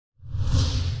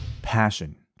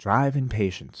passion, drive, and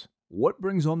patience. What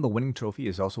brings home the winning trophy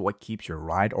is also what keeps your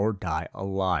ride or die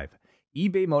alive.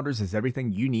 eBay Motors has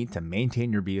everything you need to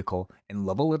maintain your vehicle and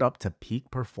level it up to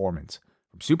peak performance.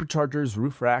 From superchargers,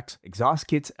 roof racks, exhaust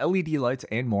kits, LED lights,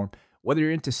 and more, whether you're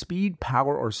into speed,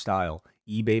 power, or style,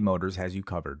 eBay Motors has you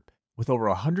covered. With over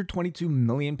 122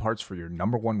 million parts for your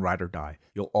number one ride or die,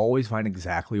 you'll always find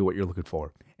exactly what you're looking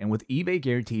for. And with eBay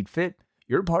Guaranteed Fit,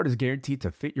 your part is guaranteed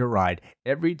to fit your ride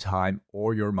every time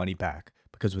or your money back.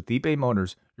 Because with eBay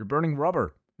Motors, you're burning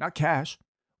rubber, not cash.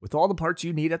 With all the parts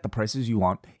you need at the prices you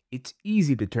want, it's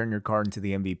easy to turn your car into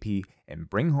the MVP and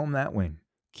bring home that win.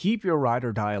 Keep your ride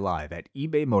or die alive at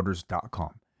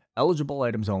ebaymotors.com. Eligible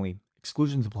items only.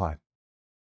 Exclusions apply.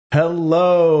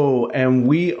 Hello, and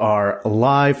we are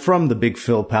live from the Big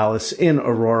Phil Palace in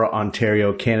Aurora,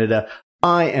 Ontario, Canada.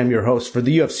 I am your host for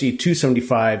the UFC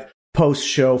 275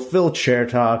 post-show, Phil Chair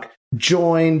Talk,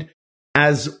 joined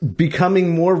as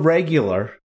becoming more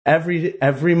regular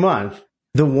every month,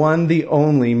 the one, the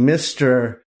only,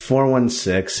 Mr.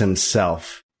 416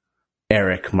 himself,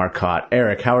 Eric Marcotte.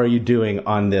 Eric, how are you doing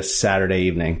on this Saturday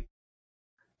evening?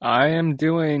 I am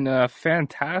doing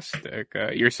fantastic.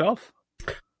 Yourself?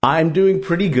 I'm doing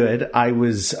pretty good. I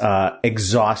was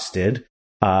exhausted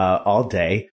all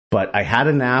day, but I had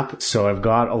a nap, so I've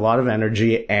got a lot of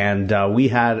energy, and we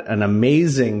had an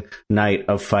amazing night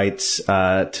of fights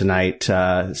tonight.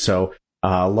 So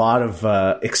a lot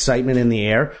of excitement in the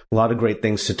air, a lot of great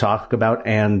things to talk about,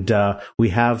 and we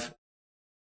have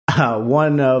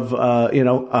one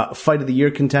of fight of the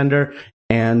year contender,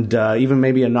 and even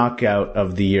maybe a knockout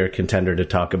of the year contender to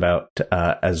talk about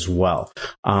as well.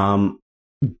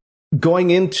 Going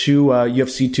into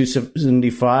UFC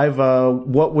 275,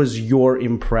 what was your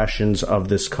impressions of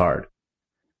this card?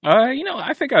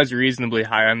 I think I was reasonably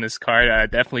high on this card.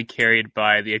 Definitely carried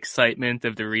by the excitement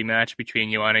of the rematch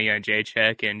between Joanna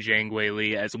Jędrzejczyk and Zhang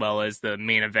Weili, as well as the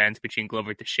main event between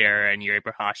Glover Teixeira and Jiri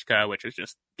Prochazka, which was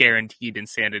just guaranteed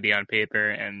insanity on paper.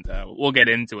 And we'll get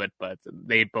into it, but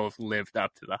they both lived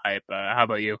up to the hype. How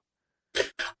about you?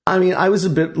 I mean, I was a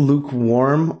bit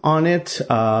lukewarm on it.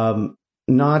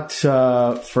 Not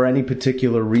for any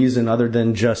particular reason other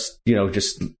than just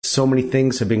so many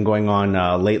things have been going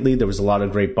on lately. There was a lot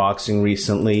of great boxing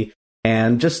recently.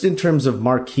 And just in terms of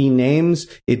marquee names,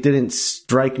 it didn't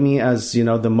strike me as,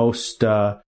 the most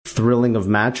thrilling of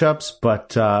matchups.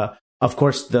 But, of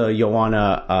course, the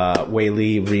Joanna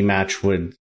Weili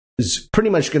rematch is pretty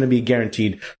much going to be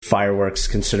guaranteed fireworks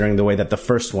considering the way that the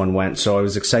first one went. So I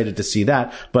was excited to see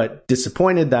that, but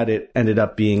disappointed that it ended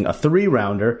up being a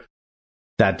 3-rounder.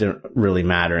 That didn't really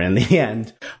matter in the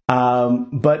end.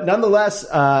 But nonetheless,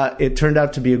 it turned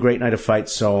out to be a great night of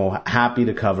fights, so happy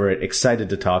to cover it, excited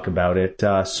to talk about it.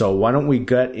 So why don't we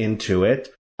get into it?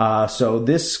 So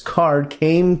this card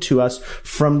came to us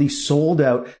from the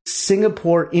sold-out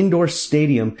Singapore Indoor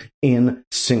Stadium in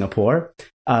Singapore.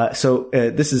 So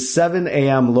this is 7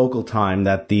 a.m. local time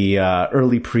that the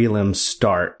early prelims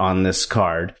start on this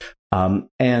card.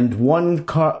 And one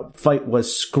fight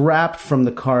was scrapped from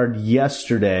the card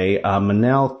yesterday.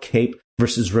 Manel Kape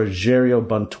versus Rogerio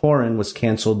Bontorin was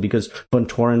canceled because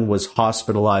Bontorin was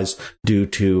hospitalized due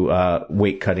to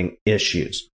weight-cutting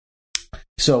issues.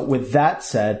 So with that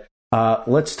said,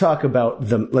 let's start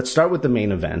with the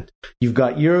main event. You've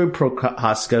got Jiri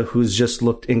Prochazka, who's just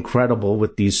looked incredible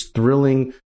with these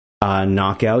thrilling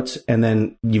knockouts. And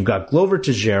then you've got Glover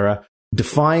Teixeira,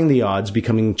 defying the odds,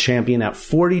 becoming champion at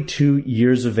 42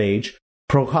 years of age.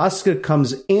 Prochazka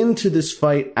comes into this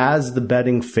fight as the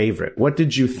betting favorite. What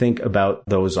did you think about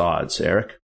those odds,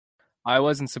 Eric? I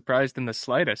wasn't surprised in the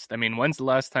slightest. I mean, when's the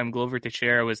last time Glover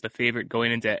Teixeira was the favorite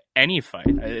going into any fight?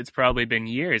 It's probably been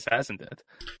years, hasn't it?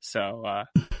 So,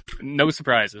 no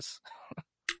surprises.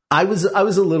 I was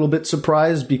a little bit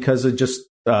surprised because of just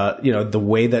the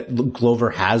way that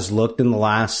Glover has looked in the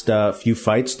last few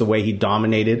fights, the way he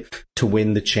dominated to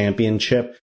win the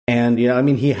championship. And,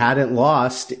 he hadn't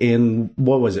lost in,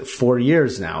 4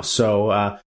 years now.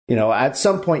 So, at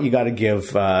some point you got to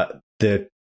give the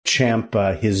champ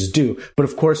his due. But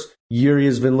of course, Jiri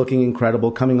has been looking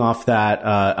incredible, coming off that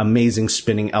amazing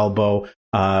spinning elbow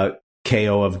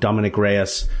KO of Dominic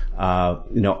Reyes.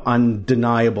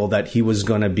 Undeniable that he was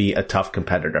going to be a tough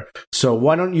competitor. So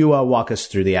why don't you walk us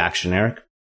through the action, Eric?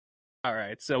 All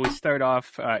right, so we start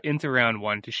off into round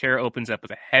one. Teixeira opens up with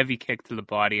a heavy kick to the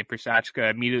body, and Prochazka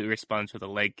immediately responds with a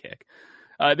leg kick.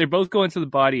 They're both going to the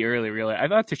body early, really. I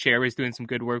thought Teixeira was doing some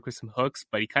good work with some hooks,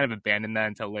 but he kind of abandoned that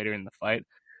until later in the fight.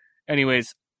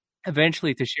 Anyways,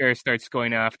 eventually Teixeira starts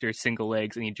going after single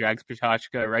legs, and he drags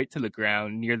Prochazka right to the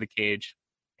ground near the cage.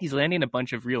 He's landing a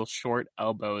bunch of real short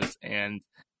elbows, and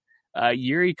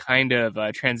Jiri kind of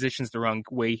transitions the wrong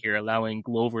way here, allowing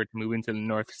Glover to move into the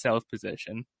north-south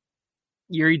position.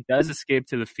 Jiri does escape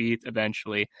to the feet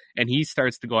eventually, and he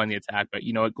starts to go on the attack. But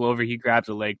you know what, Glover, he grabs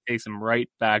a leg, takes him right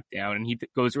back down, and he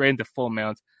goes right into full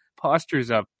mount, postures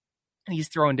up, and he's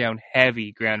throwing down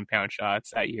heavy ground and pound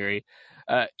shots at Jiri.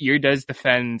 Jiri does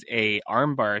defend a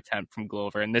armbar attempt from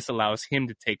Glover, and this allows him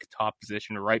to take top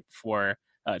position right before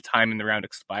time in the round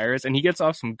expires, and he gets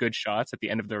off some good shots at the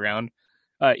end of the round.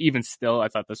 Even still, I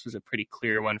thought this was a pretty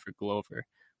clear one for Glover.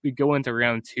 We go into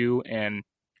round 2, and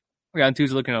round 2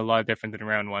 is looking a lot different than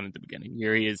round 1 at the beginning.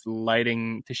 Jiri is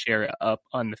lighting Teixeira up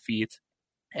on the feet,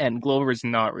 and Glover is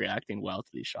not reacting well to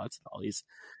these shots at all.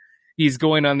 He's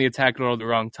going on the attack at all the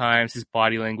wrong times. His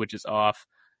body language is off.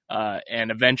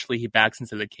 And eventually he backs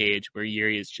into the cage where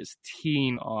Jiri is just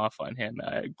teeing off on him.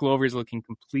 Glover is looking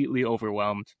completely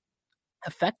overwhelmed.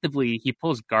 Effectively, he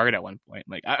pulls guard at one point.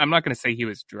 Like, I'm not going to say he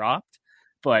was dropped,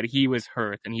 but he was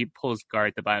hurt, and he pulls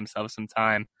guard to buy himself some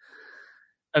time.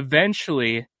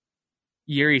 Eventually,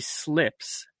 Jiri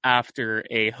slips after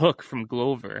a hook from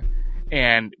Glover,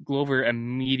 and Glover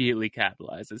immediately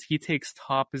capitalizes. He takes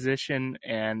top position,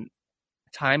 and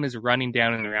time is running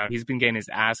down in the round. He's been getting his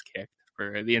ass kicked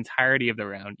for the entirety of the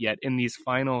round, yet in these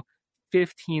final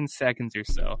 15 seconds or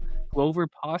so, Glover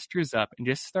postures up and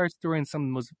just starts throwing some of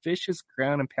the most vicious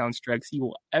ground and pound strikes you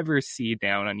will ever see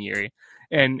down on Jiri.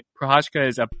 And Prochazka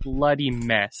is a bloody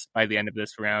mess by the end of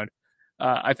this round.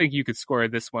 I think you could score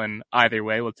this one either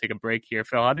way. We'll take a break here.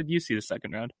 Phil, how did you see the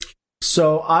second round?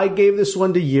 So I gave this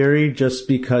one to Jiri just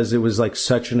because it was like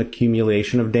such an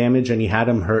accumulation of damage, and he had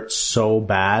him hurt so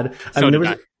bad.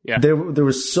 There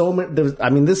was so many.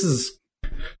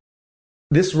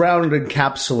 This round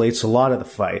encapsulates a lot of the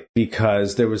fight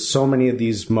because there was so many of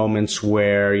these moments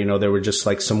where, you know, there were just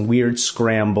like some weird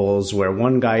scrambles where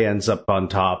one guy ends up on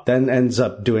top, then ends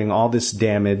up doing all this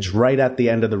damage right at the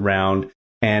end of the round.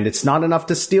 And it's not enough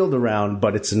to steal the round,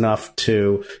 but it's enough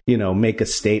to, you know, make a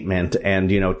statement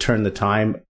and, you know, turn the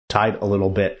tide a little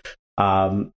bit.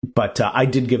 But I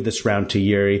did give this round to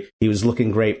Jiri. He was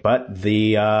looking great, but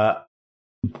the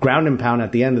ground and pound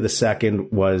at the end of the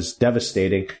second was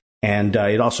devastating. And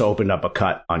it also opened up a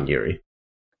cut on Jiri.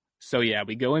 So yeah,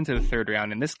 we go into the third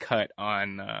round, and this cut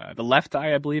on the left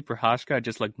eye, I believe, Prochazka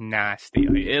just looked nasty.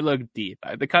 It looked deep.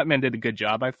 The cutman did a good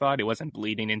job, I thought. It wasn't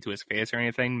bleeding into his face or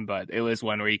anything, but it was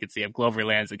one where you could see if Glover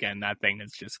lands again, that thing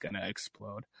is just going to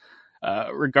explode.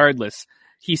 Regardless,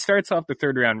 he starts off the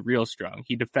third round real strong.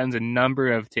 He defends a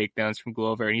number of takedowns from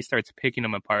Glover, and he starts picking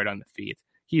him apart on the feet.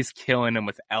 He's killing him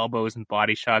with elbows and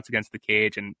body shots against the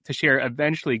cage, and Teixeira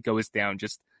eventually goes down,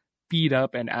 just beat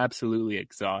up and absolutely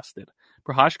exhausted.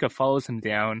 Prochazka follows him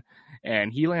down,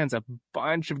 and he lands a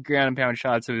bunch of ground and pound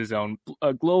shots of his own.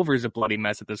 Glover's a bloody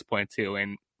mess at this point, too,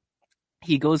 and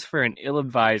he goes for an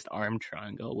ill-advised arm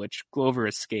triangle, which Glover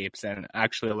escapes and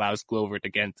actually allows Glover to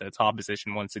get into top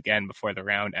position once again before the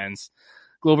round ends.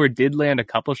 Glover did land a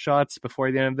couple shots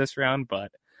before the end of this round,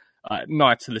 but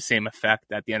not to the same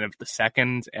effect at the end of the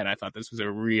second, and I thought this was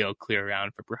a real clear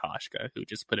round for Prochazka, who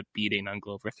just put a beating on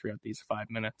Glover throughout these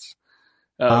 5 minutes.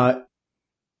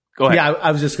 Go ahead. Yeah,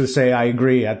 I was just going to say, I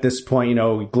agree. At this point, you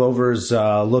know, Glover's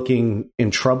looking in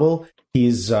trouble.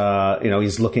 He's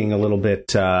looking a little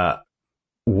bit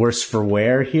worse for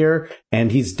wear here,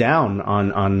 and he's down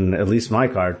on at least my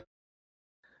card.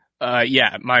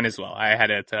 Yeah, mine as well. I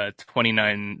had it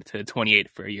 29-28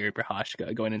 for Jiri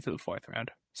Prochazka going into the fourth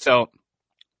round. So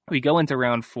we go into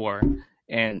round 4,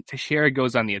 and Teixeira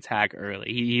goes on the attack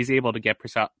early. He's able to get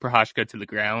Prochazka to the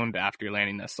ground after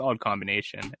landing a solid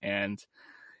combination, and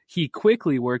he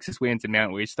quickly works his way into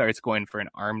mount where he starts going for an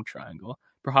arm triangle.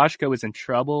 Prochazka was in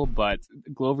trouble, but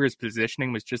Glover's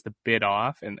positioning was just a bit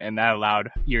off, and that allowed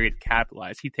Jiri to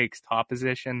capitalize. He takes top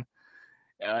position.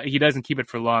 He doesn't keep it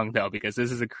for long, though, because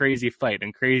this is a crazy fight,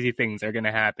 and crazy things are going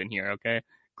to happen here, okay?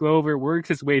 Glover works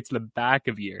his way to the back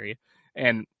of Jiri,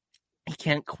 and he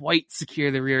can't quite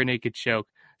secure the rear naked choke,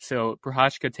 so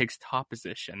Prochazka takes top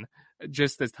position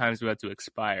just as time's about to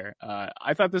expire.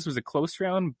 I thought this was a close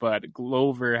round, but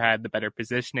Glover had the better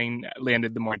positioning,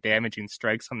 landed the more damaging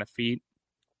strikes on the feet.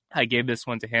 I gave this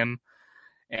one to him,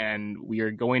 and we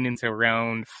are going into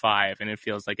round 5, and it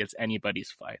feels like it's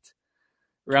anybody's fight.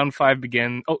 Round 5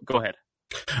 begin. Oh, go ahead.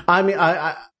 I mean,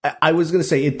 I was going to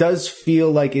say, it does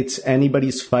feel like it's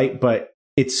anybody's fight, but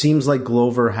it seems like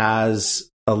Glover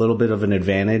has a little bit of an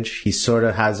advantage. He sort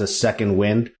of has a second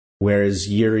wind, whereas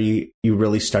Jiri, you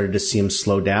really started to see him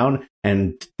slow down.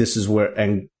 And this is where,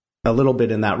 and a little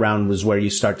bit in that round was where you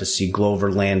start to see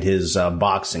Glover land his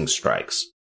boxing strikes.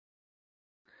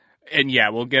 And yeah,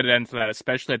 we'll get into that,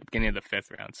 especially at the beginning of the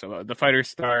fifth round. So the fighters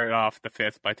start off the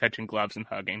fifth by touching gloves and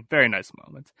hugging. Very nice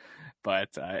moment. But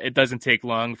it doesn't take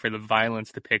long for the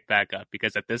violence to pick back up,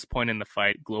 because at this point in the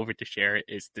fight, Glover Teixeira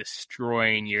is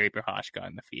destroying Jiri Prochazka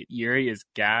on the feet. Jiri is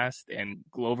gassed, and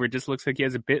Glover just looks like he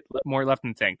has a bit more left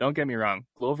in the tank. Don't get me wrong.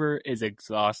 Glover is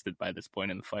exhausted by this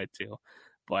point in the fight too.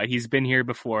 But he's been here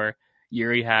before.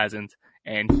 Jiri hasn't,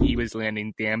 and he was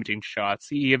landing damaging shots.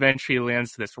 He eventually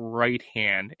lands this right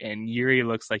hand, and Jiri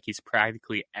looks like he's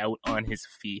practically out on his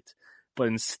feet. But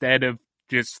instead of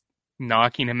just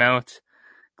knocking him out,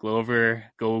 Glover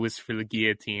goes for the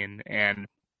guillotine, and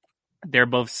they're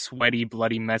both sweaty,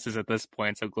 bloody messes at this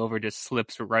point, so Glover just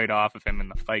slips right off of him, and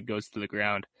the fight goes to the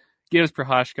ground. Gives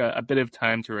Prochazka a bit of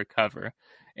time to recover.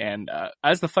 And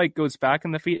as the fight goes back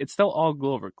on the feet, it's still all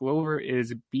Glover. Glover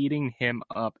is beating him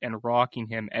up and rocking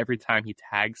him every time he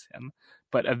tags him.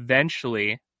 But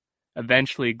eventually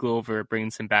Glover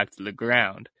brings him back to the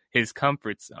ground, his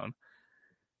comfort zone.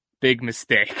 Big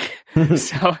mistake.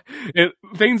 So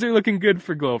things are looking good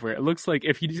for Glover. It looks like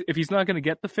if he's not going to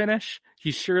get the finish,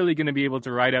 he's surely going to be able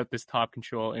to ride out this top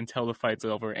control until the fight's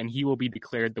over, and he will be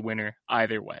declared the winner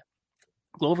either way.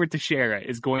 Glover Teixeira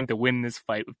is going to win this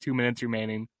fight with 2 minutes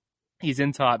remaining. He's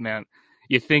in top mount.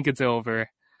 You think it's over.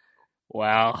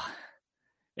 Well,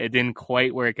 it didn't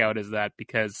quite work out as that,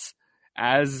 because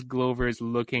as Glover is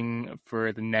looking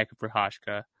for the neck of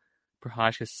Prochazka,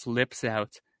 Prochazka slips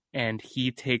out, and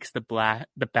he takes the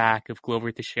back of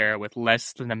Glover Teixeira with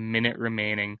less than a minute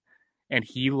remaining. And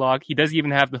he doesn't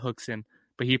even have the hooks in,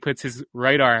 but he puts his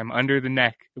right arm under the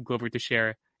neck of Glover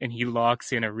Teixeira, and he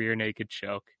locks in a rear naked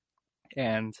choke.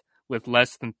 And with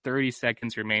less than 30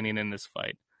 seconds remaining in this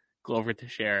fight, Glover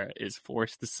Teixeira is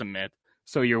forced to submit.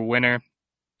 So your winner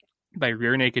by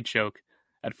rear naked choke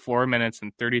at 4 minutes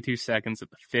and 32 seconds of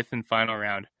the fifth and final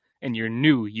round, and your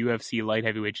new UFC light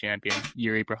heavyweight champion,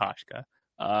 Jiri Prochazka.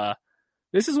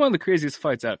 This is one of the craziest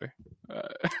fights ever.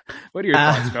 What are your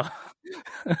thoughts, Phil?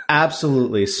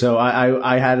 Absolutely. So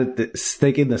I had it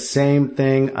thinking the same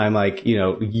thing. I'm like,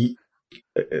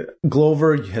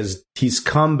 Glover he's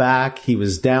come back. He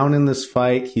was down in this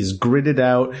fight. He's gritted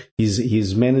out.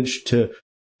 He's managed to,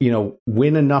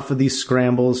 win enough of these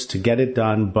scrambles to get it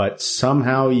done. But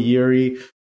somehow Jiri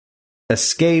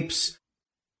escapes,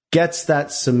 gets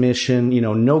that submission,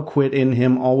 no quit in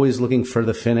him, always looking for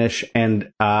the finish.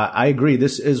 And I agree.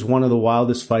 This is one of the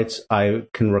wildest fights I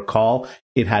can recall.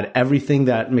 It had everything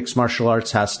that mixed martial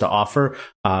arts has to offer.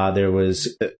 There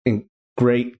was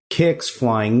great kicks,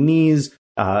 flying knees,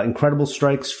 incredible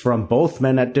strikes from both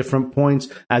men at different points.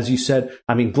 As you said,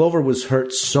 Glover was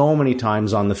hurt so many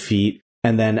times on the feet.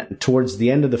 And then towards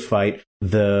the end of the fight,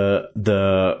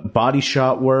 the body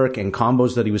shot work and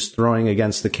combos that he was throwing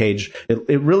against the cage,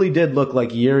 it really did look like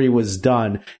Jiri was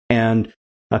done. And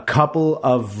a couple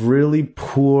of really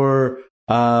poor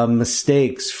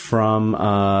mistakes from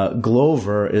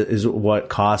Glover is what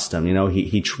cost him.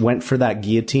 He went for that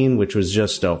guillotine, which was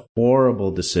just a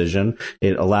horrible decision.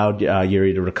 It allowed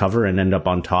Jiri to recover and end up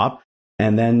on top.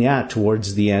 And then,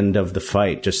 towards the end of the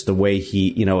fight, just the way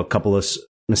he, a couple of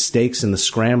mistakes in the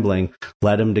scrambling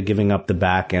led him to giving up the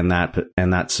back and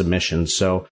that submission.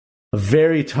 So a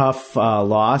very tough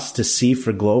loss to see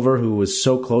for Glover, who was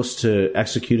so close to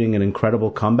executing an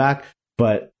incredible comeback.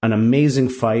 But an amazing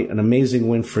fight, an amazing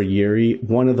win for Jiri,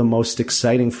 one of the most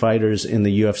exciting fighters in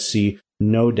the UFC,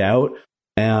 no doubt.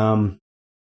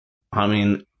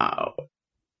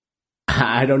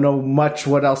 I don't know much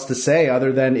what else to say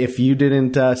other than if you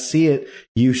didn't see it,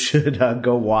 you should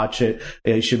go watch it.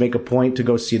 You should make a point to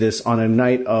go see this on a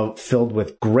night filled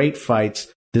with great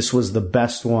fights. This was the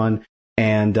best one,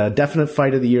 and definite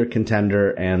fight of the year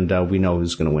contender, and we know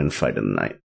who's going to win fight of the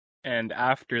night. And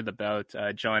after the bout,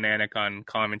 John Anik on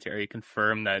commentary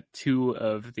confirmed that 2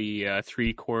 of the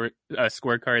 3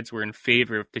 scorecards were in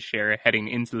favor of Teixeira heading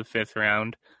into the 5th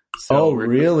round. So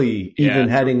really? Even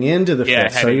heading into the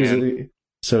 5th?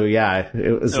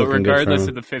 It was looking regardless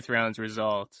good of the 5th round's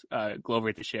result,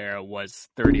 Glover Teixeira was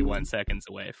 31 seconds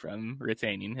away from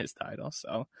retaining his title.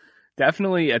 So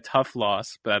definitely a tough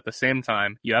loss, but at the same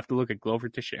time, you have to look at Glover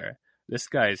Teixeira. This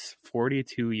guy's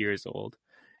 42 years old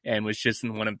and was just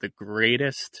in one of the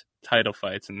greatest title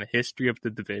fights in the history of the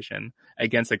division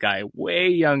against a guy way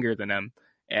younger than him.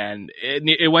 And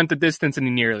it went the distance and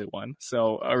he nearly won.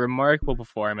 So a remarkable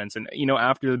performance. And,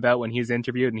 after the bout when he's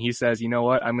interviewed and he says, you know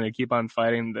what, I'm going to keep on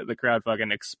fighting, the crowd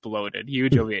fucking exploded.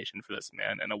 Huge ovation for this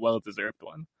man and a well-deserved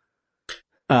one.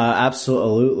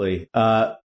 Absolutely.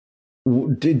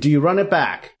 Do you run it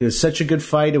back? It was such a good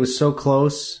fight. It was so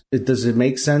close. Does it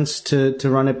make sense to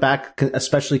run it back,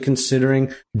 especially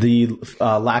considering the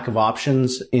lack of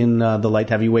options in the light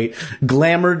heavyweight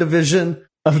glamour division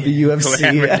of the UFC?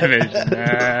 Glamour division.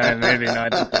 Maybe not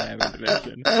the glamour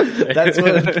division.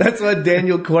 That's what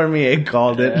Daniel Cormier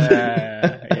called it.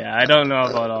 Yeah, I don't know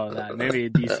about all that. Maybe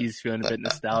DC's feeling a bit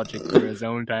nostalgic for his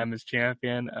own time as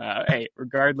champion. Hey,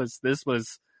 regardless, this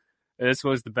was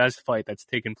the best fight that's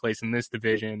taken place in this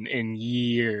division in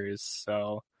years.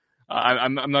 So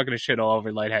I'm not going to shit all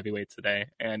over light heavyweight today.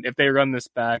 And if they run this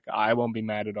back, I won't be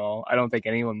mad at all. I don't think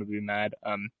anyone would be mad.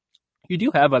 You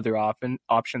do have other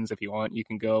options if you want. You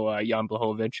can go Jan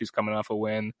Blachowicz, who's coming off a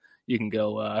win. You can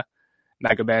go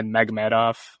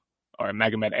Magomedov, or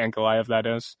Magomed Ankalaev, that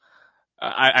is.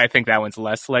 I think that one's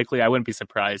less likely. I wouldn't be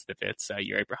surprised if it's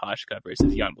Jiri Prochazka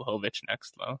versus Jan Blachowicz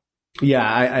next, though.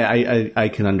 Yeah, I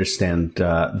can understand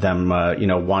them,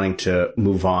 wanting to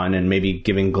move on and maybe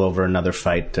giving Glover another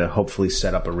fight to hopefully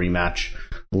set up a rematch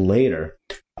later.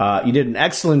 You did an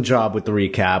excellent job with the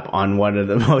recap on one of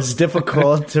the most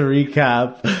difficult to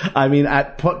recap. I mean,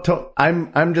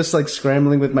 I'm just like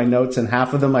scrambling with my notes, and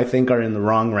half of them I think are in the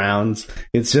wrong rounds.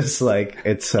 It's just like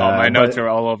my notes are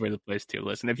all over the place too.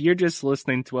 Listen, if you're just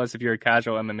listening to us, if you're a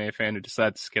casual MMA fan who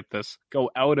decided to skip this, go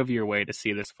out of your way to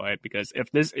see this fight, because if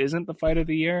this isn't the fight of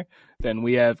the year, then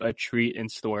we have a treat in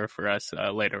store for us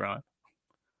later on.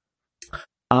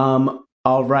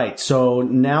 All right, so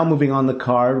now moving on the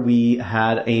card, we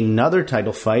had another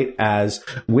title fight as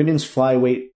women's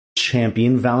flyweight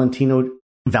champion Valentina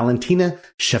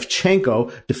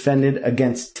Shevchenko defended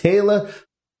against Talia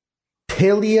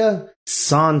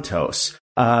Santos.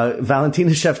 Valentina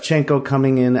Shevchenko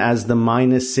coming in as the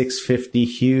minus 650,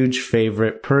 huge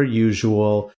favorite per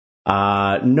usual.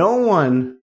 No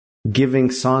one giving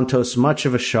Santos much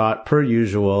of a shot per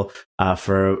usual.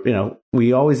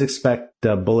 We always expect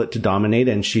Bullet to dominate,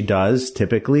 and she does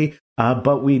typically.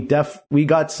 But we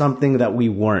got something that we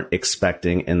weren't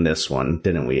expecting in this one,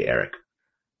 didn't we, Eric?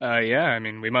 Yeah, I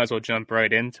mean, we might as well jump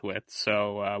right into it.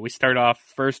 So we start off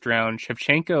first round.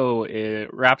 Shevchenko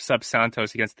wraps up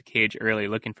Santos against the cage early,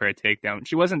 looking for a takedown.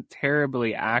 She wasn't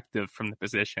terribly active from the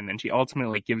position, and she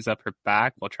ultimately gives up her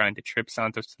back while trying to trip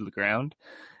Santos to the ground.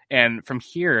 And from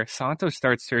here, Santos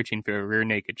starts searching for a rear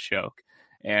naked choke.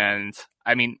 And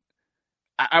I mean,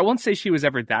 I won't say she was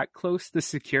ever that close to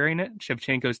securing it.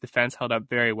 Shevchenko's defense held up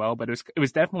very well, but it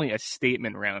was definitely a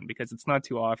statement round, because it's not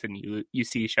too often you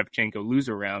see Shevchenko lose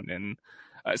a round in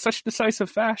such decisive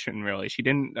fashion, really. She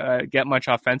didn't get much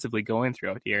offensively going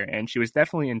throughout here, and she was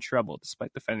definitely in trouble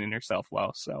despite defending herself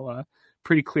well. So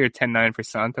pretty clear 10-9 for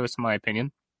Santos, in my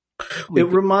opinion. It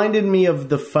reminded me of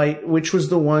the fight, which was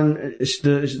the one,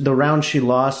 the round she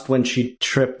lost when she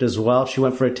tripped as well. She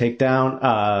went for a takedown.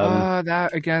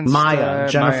 That against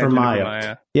Jennifer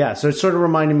Maia. Yeah, so it sort of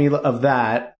reminded me of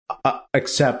that,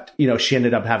 except, she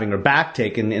ended up having her back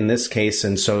taken in this case,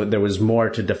 and so there was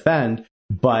more to defend.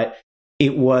 But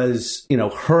it was,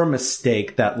 her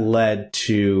mistake that led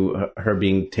to her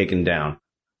being taken down.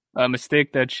 A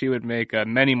mistake that she would make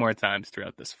many more times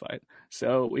throughout this fight.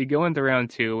 So we go into round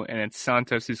two, and it's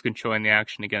Santos who's controlling the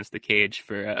action against the cage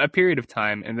for a period of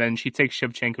time, and then she takes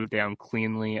Shevchenko down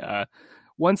cleanly.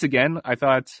 Once again, I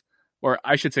thought, or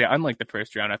I should say, unlike the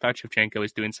first round, I thought Shevchenko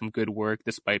was doing some good work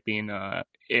despite being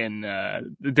in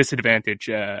the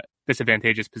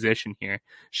disadvantageous position here.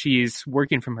 She's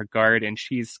working from her guard, and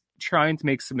she's trying to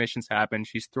make submissions happen.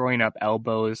 She's throwing up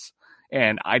elbows.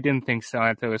 And I didn't think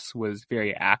Santos was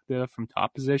very active from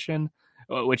top position,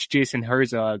 which Jason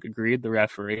Herzog agreed, the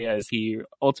referee, as he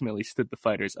ultimately stood the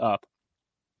fighters up.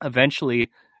 Eventually,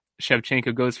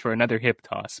 Shevchenko goes for another hip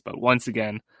toss, but once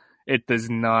again, it does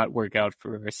not work out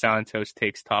for her. Santos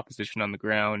takes top position on the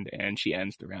ground, and she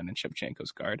ends the round in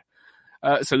Shevchenko's guard.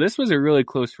 So this was a really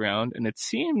close round, and it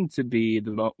seemed to be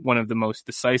one of the most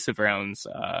decisive rounds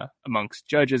amongst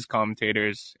judges,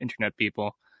 commentators, internet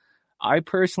people. I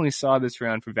personally saw this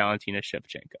round for Valentina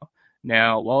Shevchenko.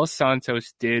 Now, while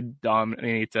Santos did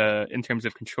dominate in terms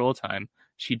of control time,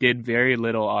 she did very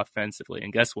little offensively.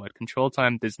 And guess what? Control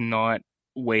time does not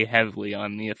weigh heavily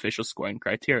on the official scoring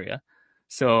criteria.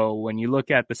 So when you look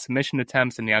at the submission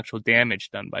attempts and the actual damage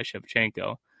done by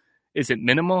Shevchenko, is it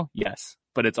minimal? Yes,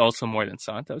 but it's also more than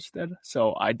Santos did.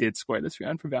 So I did score this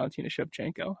round for Valentina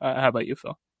Shevchenko. How about you,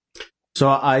 Phil? So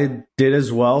I did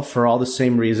as well, for all the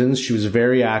same reasons. She was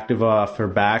very active off her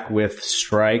back with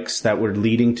strikes that were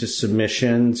leading to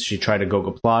submissions. She tried a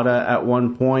gogoplata at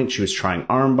one point. She was trying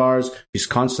arm bars. She's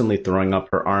constantly throwing up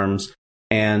her arms.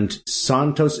 And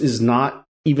Santos is not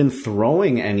even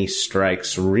throwing any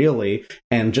strikes, really.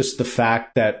 And just the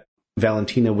fact that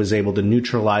Valentina was able to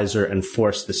neutralize her and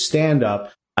force the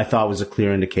stand-up, I thought was a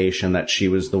clear indication that she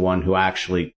was the one who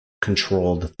actually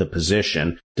controlled the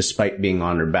position, despite being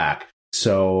on her back.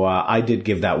 So I did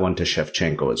give that one to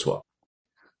Shevchenko as well.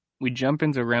 We jump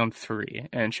into round 3,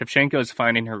 and Shevchenko is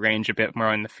finding her range a bit more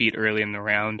on the feet early in the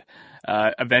round.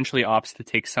 Eventually opts to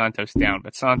take Santos down,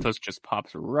 but Santos just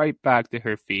pops right back to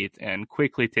her feet and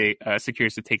quickly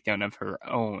secures the takedown of her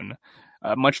own.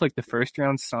 Much like the first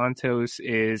round, Santos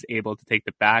is able to take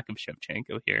the back of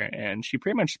Shevchenko here, and she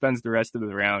pretty much spends the rest of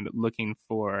the round looking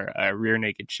for rear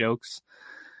naked chokes.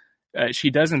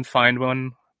 She doesn't find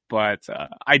one, but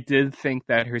I did think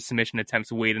that her submission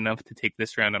attempts weighed enough to take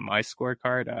this round on my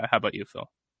scorecard. How about you, Phil?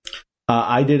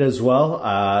 I did as well.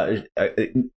 A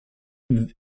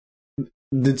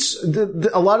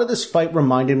lot of this fight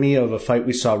reminded me of a fight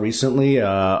we saw recently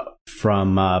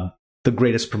from the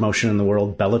greatest promotion in the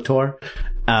world, Bellator.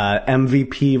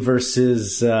 MVP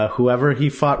versus whoever he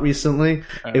fought recently.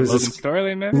 It was Logan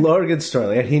Storley, maybe? Logan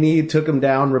Storley. And he took him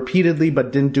down repeatedly,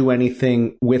 but didn't do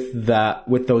anything with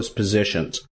those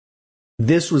positions.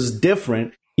 This was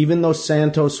different, even though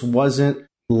Santos wasn't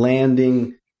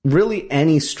landing really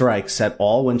any strikes at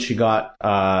all when she got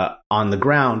on the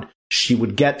ground. She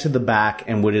would get to the back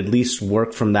and would at least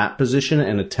work from that position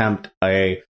and attempt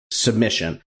a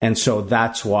submission. And so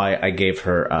that's why I gave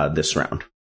her this round.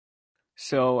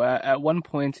 So at one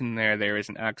point in there is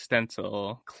an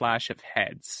accidental clash of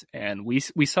heads, and we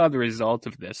saw the result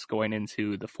of this going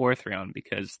into the 4th round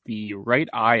because the right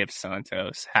eye of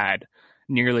Santos had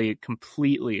nearly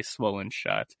completely swollen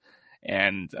shut.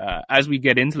 And as we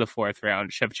get into the 4th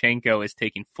round, Shevchenko is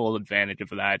taking full advantage of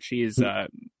that. She is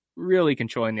really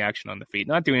controlling the action on the feet,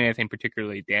 not doing anything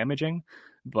particularly damaging,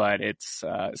 but it's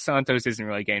Santos isn't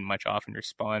really getting much off in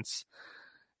response.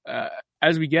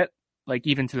 As we get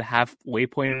even to the halfway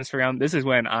point in this round, this is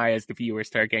when I, as the viewer,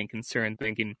 start getting concerned,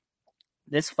 thinking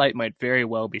this fight might very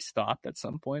well be stopped at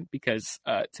some point, because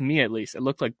to me at least, it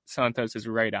looked like Santos's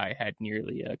right eye had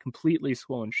nearly completely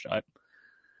swollen shut.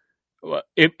 Well,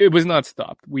 it was not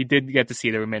stopped. We did get to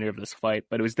see the remainder of this fight,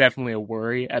 but it was definitely a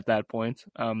worry at that point.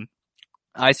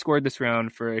 I scored this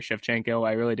round for Shevchenko.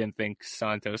 I really didn't think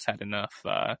Santos had enough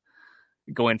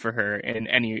going for her in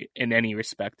any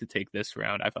respect to take this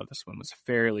round. I thought this one was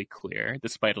fairly clear,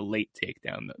 despite a late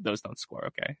takedown. Those don't score,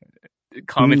 okay?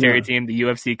 Commentary team, the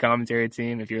UFC commentary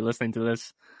team, if you're listening to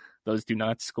this, those do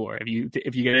not score. If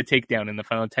you get a takedown in the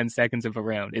final 10 seconds of a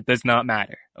round, it does not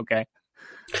matter, okay?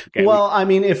 Well, I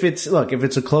mean, if it's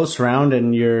a close round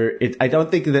and I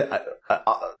don't think that.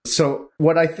 So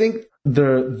what I think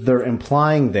they're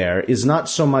implying there is not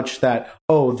so much that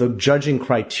the judging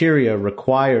criteria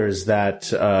requires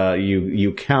that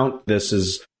you count this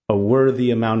as a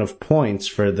worthy amount of points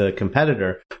for the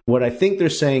competitor. What I think they're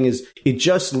saying is it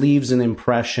just leaves an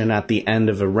impression at the end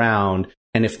of a round,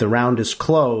 and if the round is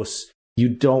close, you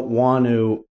don't want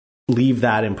to leave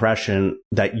that impression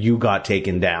that you got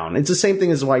taken down. It's the same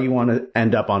thing as why you want to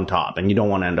end up on top and you don't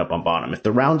want to end up on bottom. If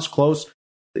the round's close,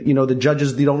 the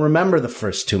judges, they don't remember the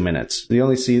first 2 minutes. They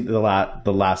only see the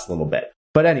last little bit.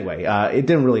 But anyway, it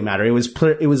didn't really matter. It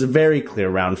was a very clear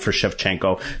round for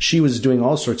Shevchenko. She was doing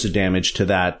all sorts of damage to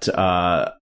that.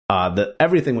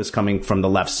 Everything was coming from the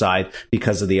left side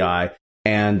because of the eye.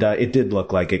 And it did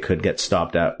look like it could get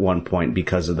stopped at one point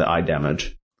because of the eye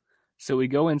damage. So we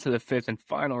go into the 5th and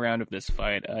final round of this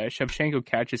fight. Shevchenko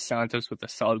catches Santos with a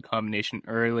solid combination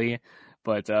early,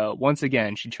 but once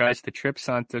again, she tries to trip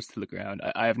Santos to the ground.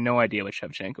 I have no idea what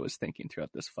Shevchenko was thinking throughout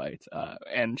this fight.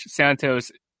 And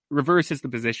Santos reverses the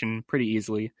position pretty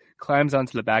easily, climbs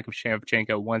onto the back of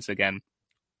Shevchenko once again.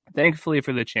 Thankfully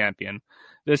for the champion,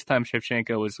 this time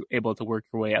Shevchenko was able to work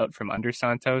her way out from under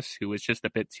Santos, who was just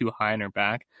a bit too high on her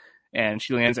back, and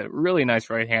she lands a really nice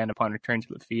right hand upon return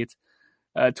to the feet.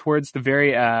 Towards the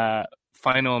very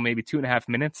final maybe 2.5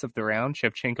 minutes of the round,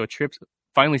 Shevchenko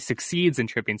finally succeeds in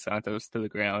tripping Santos to the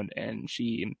ground, and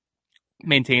she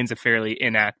maintains a fairly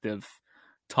inactive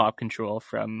top control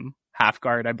from half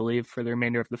guard, I believe, for the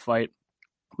remainder of the fight.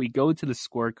 We go to the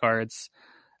scorecards.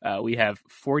 We have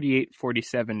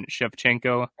 48-47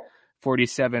 Shevchenko,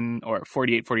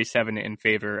 48-47 in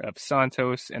favor of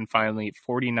Santos, and finally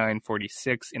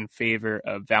 49-46 in favor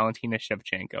of Valentina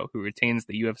Shevchenko, who retains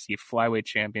the UFC Flyweight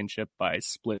Championship by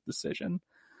split decision.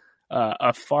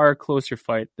 A far closer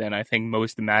fight than I think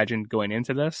most imagined going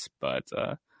into this, but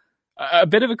a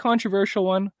bit of a controversial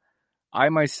one. I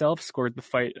myself scored the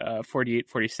fight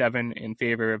 48-47 in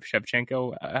favor of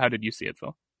Shevchenko. How did you see it,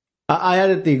 Phil? I had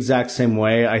it the exact same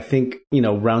way. I think,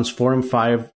 rounds 4 and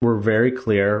 5 were very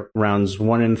clear. Rounds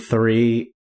 1 and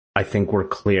 3, I think, were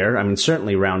clear. I mean,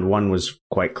 certainly round 1 was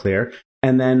quite clear.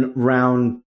 And then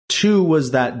round 2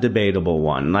 was that debatable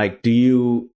one. Like,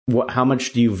 how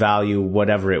much do you value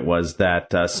whatever it was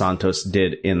that Santos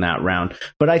did in that round?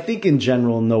 But I think in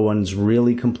general, no one's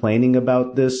really complaining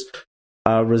about this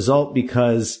result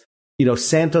because,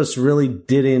 Santos really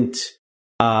didn't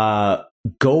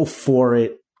go for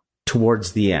it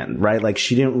towards the end, right? Like,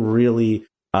 she didn't really,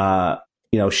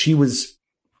 she was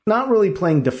not really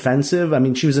playing defensive. I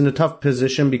mean, she was in a tough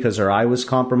position because her eye was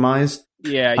compromised.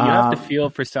 Yeah, you have to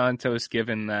feel for Santos,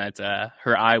 given that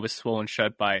her eye was swollen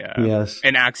shut by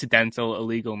an accidental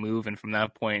illegal move, and from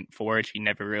that point forward, she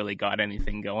never really got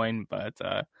anything going. But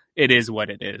it is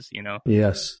what it is,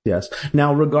 Yes.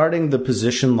 Now, regarding the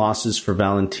position losses for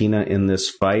Valentina in this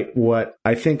fight, what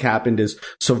I think happened is,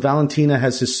 so Valentina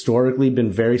has historically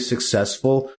been very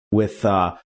successful with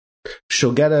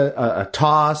she'll get a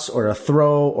toss or a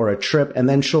throw or a trip, and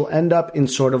then she'll end up in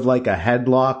sort of like a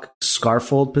headlock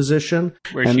scarfold position.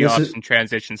 Where she often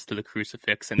transitions to the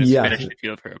crucifix and is finished a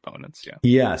few of her opponents. Yeah.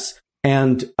 Yes.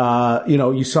 And,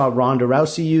 you saw Ronda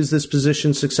Rousey use this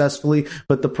position successfully,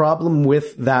 but the problem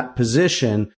with that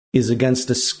position is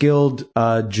against a skilled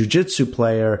jiu-jitsu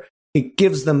player, it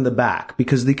gives them the back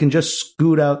because they can just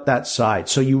scoot out that side.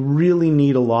 So you really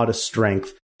need a lot of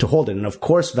strength to hold it. And of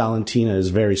course, Valentina is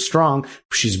very strong.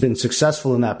 She's been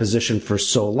successful in that position for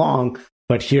so long,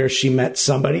 but here she met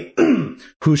somebody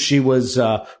who was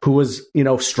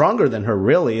stronger than her,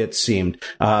 really, it seemed.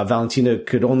 Valentina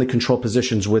could only control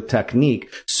positions with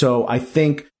technique. So I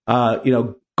think,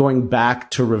 going back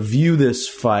to review this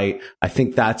fight, I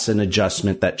think that's an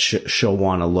adjustment that she'll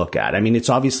want to look at. I mean, it's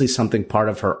obviously something part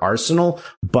of her arsenal,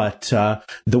 but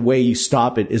the way you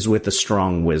stop it is with a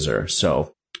strong whizzer.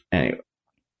 So anyway.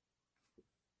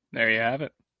 There you have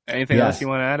it. Anything else you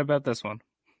want to add about this one?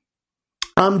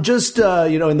 In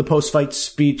the post-fight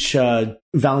speech,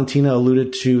 Valentina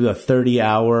alluded to the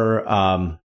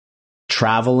 30-hour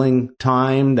traveling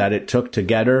time that it took to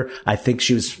get her. I think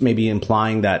she was maybe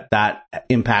implying that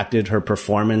impacted her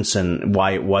performance and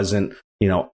why it wasn't,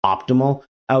 optimal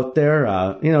out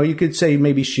there. You could say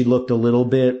maybe she looked a little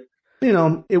bit,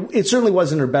 it certainly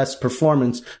wasn't her best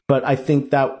performance, but I think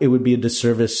that it would be a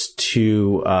disservice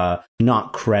to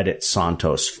not credit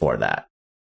Santos for that.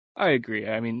 I agree.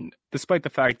 I mean, despite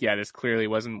the fact, this clearly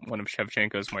wasn't one of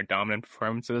Shevchenko's more dominant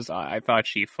performances, I thought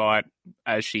she fought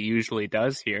as she usually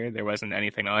does here. There wasn't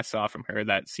anything I saw from her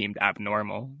that seemed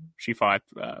abnormal. She fought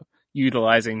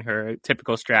utilizing her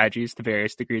typical strategies to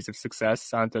various degrees of success.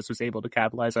 Santos was able to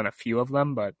capitalize on a few of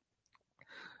them, but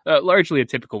largely a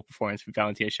typical performance for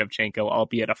Valentina Shevchenko,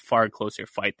 albeit a far closer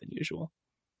fight than usual.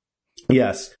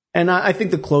 Yes, and I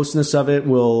think the closeness of it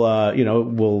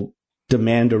will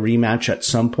demand a rematch at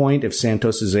some point if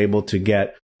Santos is able to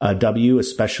get a W,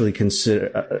 especially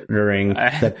considering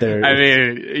that they're... I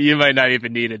mean, you might not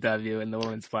even need a W in the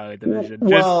women's flyweight division.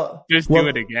 Just do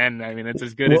it again. I mean, it's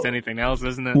as good as anything else,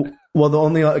 isn't it? Well, the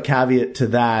only caveat to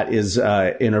that is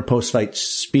in her post-fight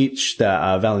speech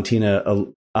that Valentina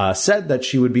said that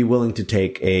she would be willing to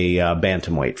take a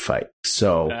bantamweight fight.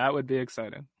 So that would be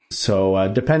exciting.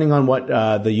 So depending on what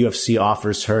the UFC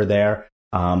offers her there,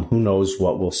 who knows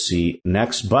what we'll see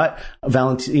next. But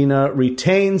Valentina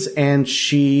retains, and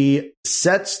she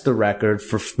sets the record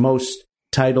for most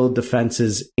title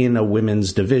defenses in a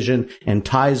women's division and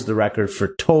ties the record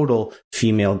for total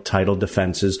female title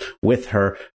defenses with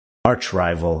her arch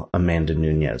rival Amanda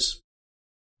Nunes.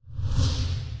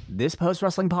 This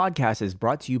post-wrestling podcast is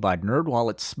brought to you by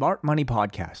NerdWallet's Smart Money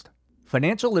Podcast.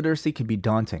 Financial literacy can be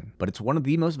daunting, but it's one of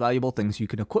the most valuable things you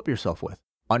can equip yourself with.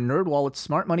 On NerdWallet's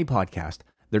Smart Money Podcast,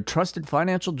 their trusted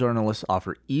financial journalists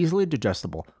offer easily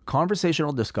digestible,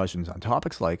 conversational discussions on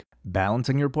topics like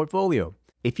balancing your portfolio.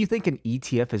 If you think an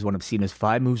ETF is one of Cena's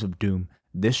 5 moves of doom,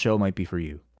 this show might be for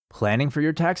you. Planning for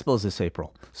your tax bills this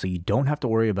April, so you don't have to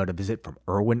worry about a visit from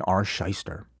Erwin R.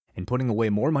 Shyster. And putting away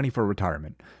more money for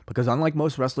retirement, because unlike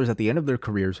most wrestlers at the end of their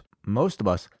careers, most of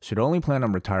us should only plan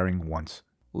on retiring once.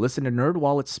 Listen to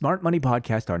NerdWallet's Smart Money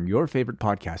Podcast on your favorite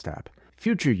podcast app.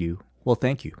 Future you will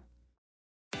thank you.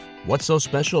 What's so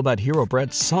special about Hero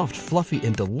Bread's soft, fluffy,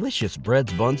 and delicious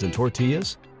breads, buns, and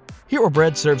tortillas? Hero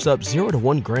Bread serves up 0 to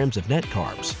 1 grams of net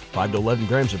carbs, 5 to 11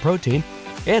 grams of protein,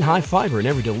 and high fiber in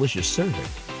every delicious serving.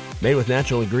 Made with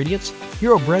natural ingredients,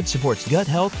 Hero Bread supports gut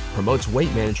health, promotes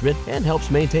weight management, and helps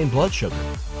maintain blood sugar.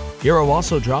 Hero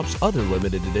also drops other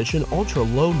limited edition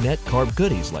ultra-low net carb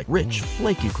goodies like rich,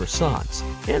 flaky croissants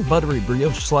and buttery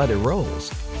brioche slider rolls.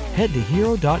 Head to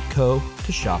hero.co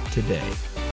to shop today.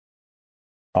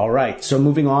 All right, so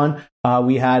moving on,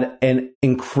 we had an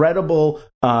incredible,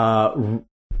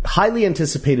 highly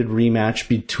anticipated rematch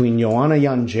between Joanna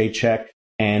Jędrzejczyk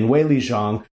and Weili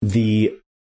Zhang, the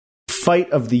fight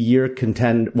of the year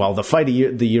the fight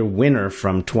of the year winner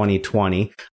from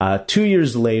 2020. 2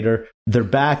 years later, they're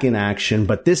back in action,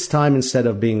 but this time instead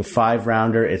of being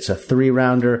 5-rounder, it's a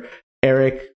 3-rounder.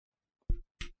 Eric,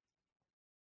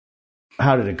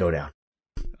 how did it go down?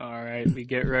 All right, we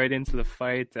get right into the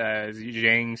fight as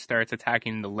Zhang starts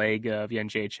attacking the leg of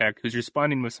Jędrzejczyk, who's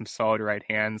responding with some solid right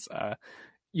hands.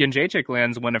 Jędrzejczyk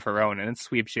lands one of her own and it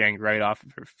sweeps Zhang right off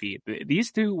of her feet.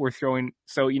 These two were throwing...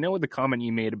 So, you know what the comment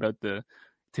you made about the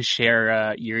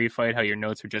Teixeira Jiri fight, how your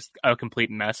notes were just a complete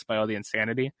mess by all the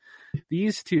insanity?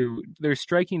 These two, their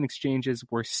striking exchanges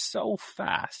were so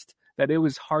fast that it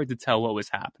was hard to tell what was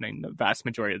happening the vast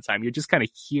majority of the time. You just kind of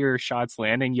hear shots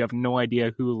landing. You have no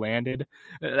idea who landed.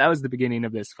 That was the beginning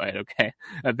of this fight, okay?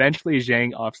 Eventually,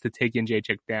 Zhang opts to take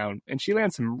Jędrzejczyk down, and she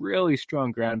lands some really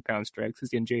strong ground pound strikes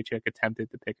as Jędrzejczyk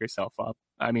attempted to pick herself up.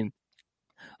 I mean,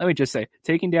 let me just say,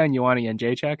 taking down Joanna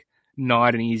Jędrzejczyk,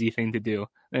 not an easy thing to do,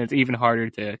 and it's even harder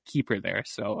to keep her there.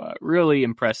 So, really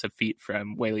impressive feat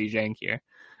from Weili Zhang here.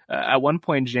 At one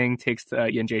point, Zhang takes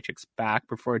Jędrzejczyk's back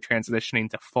before transitioning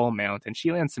to full mount, and she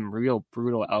lands some real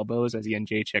brutal elbows as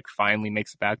Jędrzejczyk finally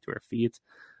makes it back to her feet.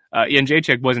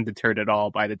 Jędrzejczyk wasn't deterred at all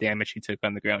by the damage she took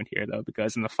on the ground here, though,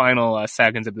 because in the final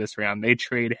seconds of this round, they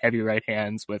trade heavy right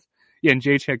hands, with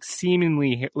Jędrzejczyk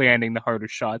seemingly landing the harder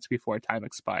shots before time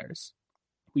expires.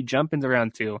 We jump into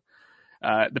round 2.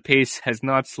 The pace has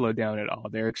not slowed down at all.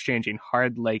 They're exchanging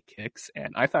hard leg kicks,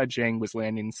 and I thought Zhang was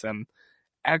landing some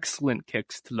excellent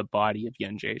kicks to the body of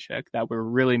Jędrzejczyk that were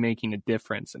really making a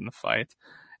difference in the fight.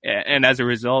 And as a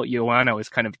result, Joanna was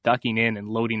kind of ducking in and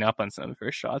loading up on some of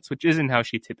her shots, which isn't how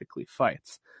she typically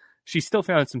fights. She still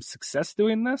found some success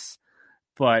doing this,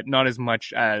 but not as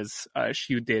much as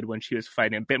she did when she was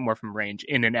fighting a bit more from range,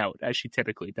 in and out, as she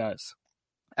typically does.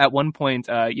 At one point,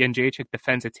 Jędrzejczyk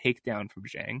defends a takedown from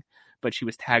Zhang, but she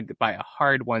was tagged by a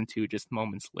hard 1-2 just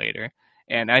moments later.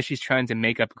 And as she's trying to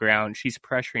make up ground, she's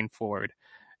pressuring forward.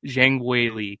 Zhang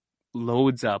Weili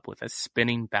loads up with a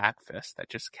spinning back fist that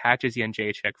just catches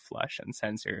Jędrzejczyk flush and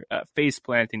sends her face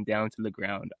planting down to the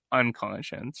ground,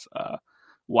 unconscious.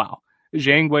 Wow.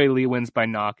 Zhang Weili wins by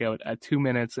knockout at 2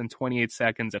 minutes and 28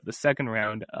 seconds of the second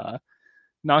round.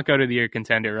 Knockout of the year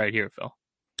contender right here, Phil.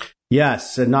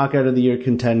 Yes, a knockout of the year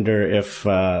contender if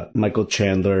Michael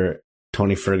Chandler,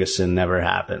 Tony Ferguson never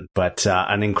happened. But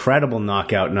an incredible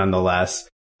knockout nonetheless.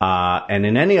 And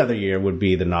in any other year would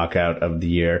be the knockout of the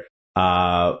year.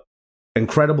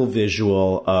 Incredible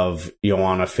visual of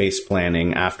Joanna face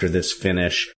planting after this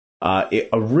finish. A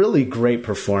really great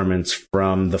performance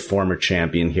from the former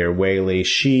champion here, Weili.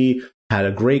 She had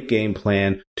a great game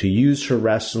plan to use her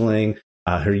wrestling,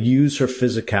 use her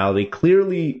physicality.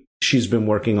 Clearly, she's been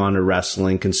working on her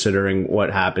wrestling, considering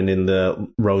what happened in the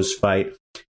Rose fight.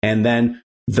 And then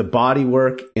the body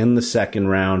work in the second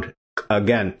round,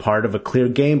 again, part of a clear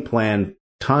game plan.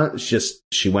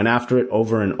 She went after it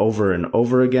over and over and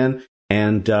over again,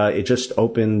 and it just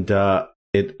opened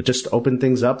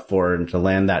things up for her to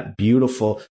land that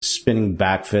beautiful spinning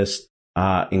back fist.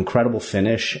 Incredible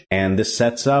finish, and this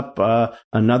sets up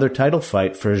another title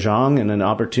fight for Zhang and an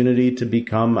opportunity to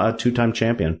become a 2-time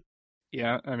champion.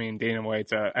 Yeah, I mean, Dana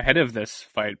White, ahead of this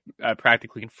fight,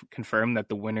 practically confirmed that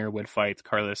the winner would fight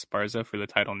Carlos Esparza for the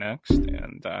title next,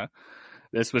 and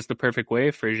this was the perfect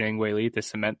way for Zhang Weili to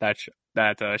cement that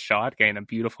shot, getting a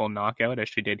beautiful knockout as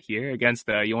she did here against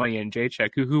Joanna Jędrzejczyk,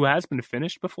 who has been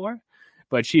finished before,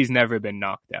 but she's never been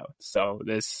knocked out. So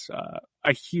this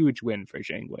a huge win for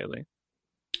Zhang Weili.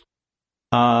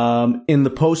 In the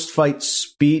post-fight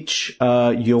speech,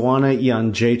 Joanna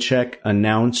Jędrzejczyk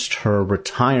announced her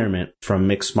retirement from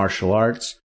mixed martial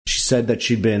arts. She said that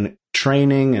she'd been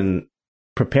training and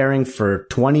preparing for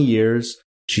 20 years.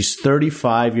 She's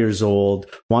 35 years old,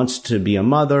 wants to be a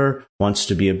mother, wants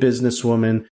to be a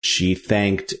businesswoman. She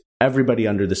thanked everybody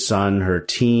under the sun, her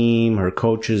team, her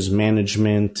coaches,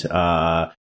 management,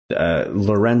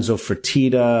 Lorenzo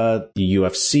Fertitta, the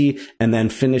UFC, and then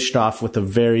finished off with a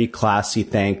very classy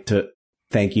thank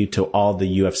you to all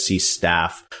the UFC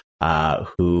staff,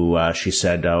 who she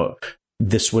said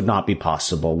this would not be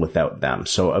possible without them.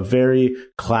 So a very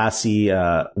classy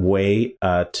way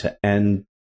to end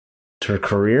her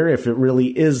career, if it really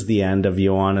is the end of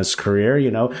Joanna's career. You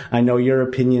know, I know your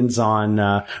opinions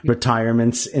on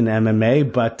retirements in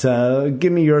MMA, but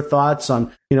give me your thoughts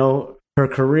on, her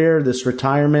career, this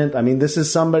retirement. I mean, this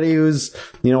is somebody who's,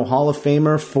 Hall of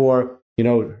Famer for,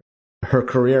 her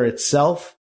career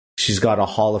itself. She's got a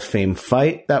Hall of Fame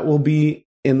fight that will be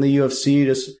in the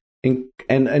UFC, and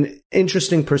an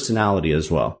interesting personality as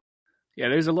well. Yeah,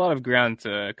 there's a lot of ground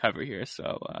to cover here,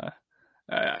 so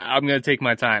I'm going to take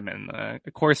my time and,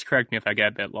 of course, correct me if I get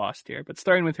a bit lost here. But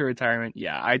starting with her retirement,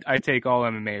 yeah, I take all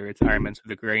MMA retirements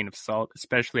with a grain of salt,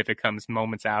 especially if it comes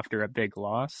moments after a big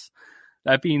loss.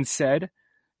 That being said,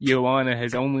 Joanna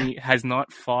has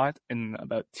not fought in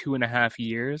about 2.5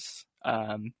 years.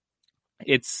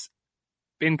 It's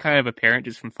been kind of apparent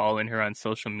just from following her on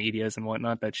social medias and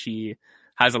whatnot that she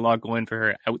has a lot going for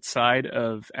her outside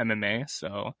of MMA.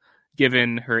 So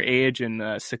given her age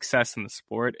and success in the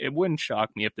sport, it wouldn't shock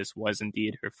me if this was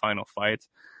indeed her final fight.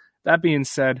 That being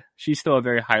said, she's still a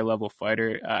very high-level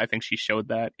fighter. I think she showed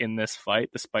that in this fight,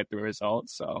 despite the result,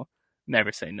 so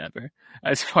never say never.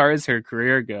 As far as her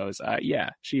career goes,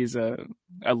 yeah, she's a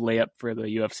layup for the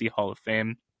UFC Hall of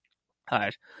Fame.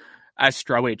 As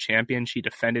strawweight champion, she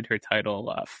defended her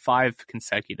title 5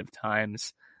 consecutive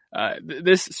times.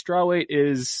 This strawweight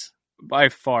is by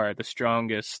far the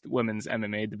strongest women's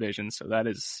MMA division, so that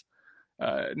is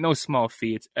no small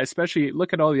feat. Especially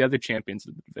look at all the other champions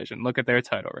of the division. Look at their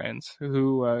title reigns.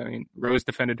 Rose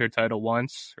defended her title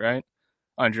once, right?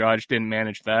 Andrade didn't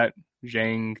manage that.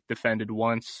 Zhang defended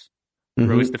once.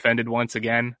 Rose defended once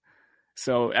again.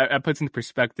 So that puts into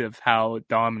perspective how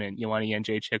dominant Joanna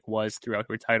Jędrzejczyk was throughout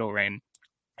her title reign.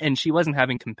 And she wasn't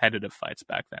having competitive fights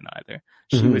back then either.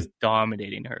 She was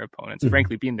dominating her opponents,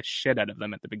 frankly, beating the shit out of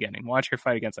them at the beginning. Watch her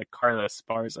fight against Carla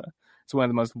Esparza. It's one of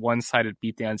the most one-sided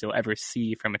beatdowns you'll ever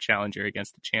see from a challenger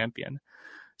against a champion.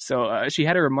 So she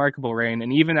had a remarkable reign,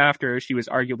 and even after she was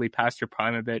arguably past her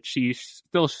prime a bit, she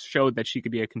still showed that she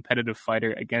could be a competitive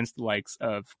fighter against the likes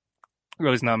of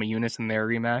Rose Namajunas in their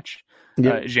rematch,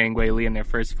 Zhang Weili in their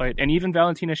first fight, and even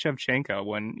Valentina Shevchenko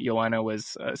when Joanna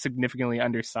was significantly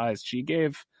undersized. She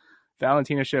gave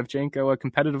Valentina Shevchenko a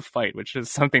competitive fight, which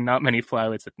is something not many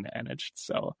flyweights have managed.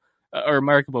 So a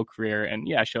remarkable career, and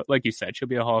yeah, like you said, she'll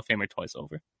be a Hall of Famer twice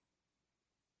over.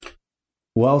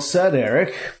 Well said,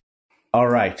 Eric. All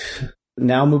right.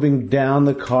 Now moving down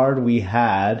the card, we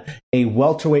had a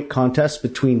welterweight contest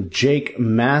between Jake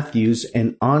Matthews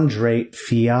and Andre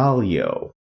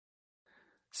Fialho.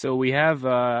 So we have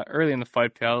early in the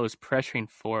fight, Fialho is pressuring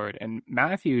forward, and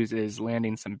Matthews is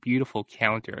landing some beautiful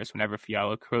counters whenever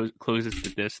Fialho closes the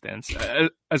distance,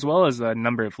 as well as a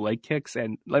number of leg kicks.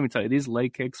 And let me tell you, these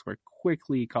leg kicks were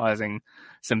quickly causing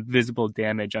some visible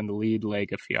damage on the lead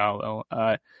leg of Fialho.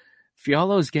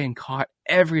 Fialho is getting caught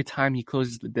every time he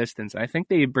closes the distance. And I think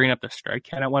they bring up the strike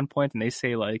count at one point, and they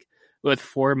say, like, with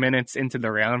 4 minutes into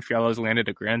the round, Fialho's landed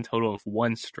a grand total of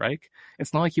 1 strike.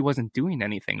 It's not like he wasn't doing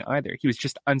anything either. He was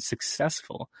just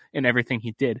unsuccessful in everything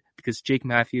he did because Jake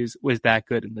Matthews was that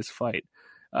good in this fight.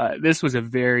 This was a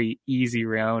very easy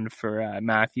round for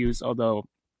Matthews, although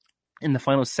in the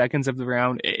final seconds of the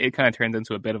round, it kind of turned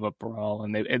into a bit of a brawl,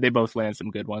 and they both landed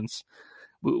some good ones.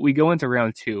 We go into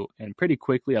round 2, and pretty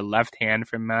quickly a left hand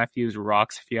from Matthews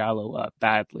rocks Fialho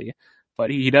badly. But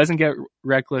he doesn't get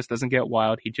reckless, doesn't get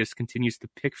wild. He just continues to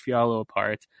pick Fialho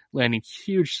apart, landing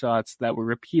huge shots that were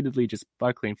repeatedly just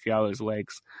buckling Fialho's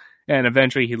legs. And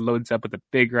eventually he loads up with a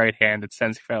big right hand that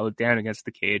sends Fialho down against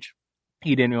the cage.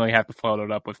 He didn't really have to follow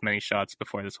it up with many shots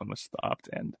before this one was stopped.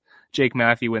 And Jake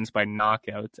Matthews wins by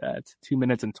knockout at 2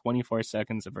 minutes and 24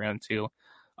 seconds of round 2.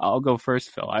 I'll go first,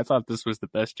 Phil. I thought this was the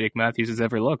best Jake Matthews has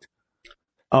ever looked.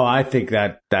 Oh, I think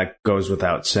that goes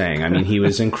without saying. I mean, he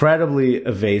was incredibly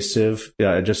evasive,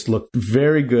 just looked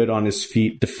very good on his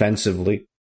feet defensively.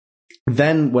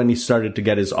 Then when he started to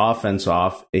get his offense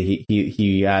off,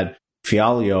 he had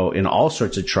Fialho in all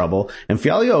sorts of trouble. And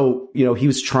Fialho, he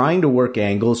was trying to work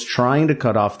angles, trying to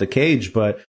cut off the cage,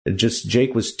 but just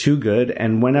Jake was too good.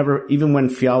 And even when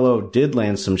Fialho did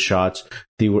land some shots,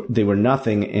 they were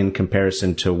nothing in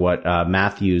comparison to what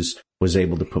Matthews was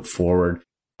able to put forward.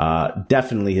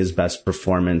 Definitely his best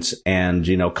performance, and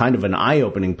kind of an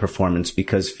eye-opening performance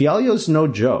because Fialho's no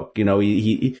joke.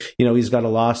 He's got a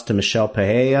loss to Michel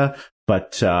Pereira,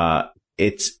 but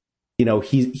it's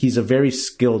he's a very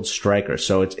skilled striker,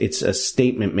 so it's a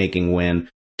statement-making win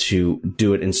to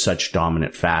do it in such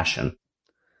dominant fashion.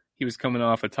 He was coming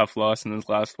off a tough loss in his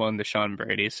last one to Sean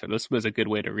Brady, so this was a good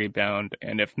way to rebound.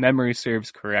 And if memory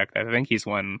serves correct, I think he's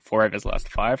won 4 of his last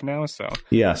 5 now, so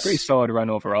yes, pretty solid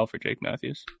run overall for Jake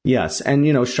Matthews. Yes, and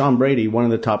Sean Brady, one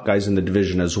of the top guys in the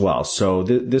division as well. So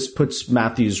this puts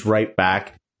Matthews right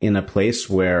back in a place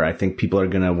where I think people are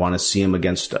going to want to see him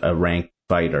against a ranked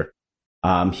fighter.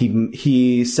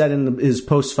 He said in his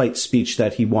post-fight speech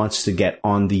that he wants to get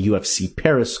on the UFC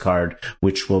Paris card,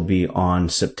 which will be on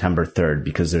September 3rd,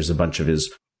 because there's a bunch of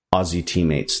his Aussie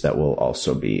teammates that will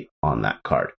also be on that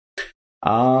card.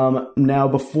 Now,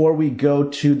 before we go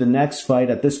to the next fight,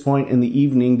 at this point in the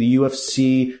evening, the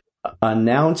UFC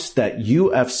announced that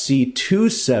UFC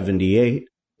 278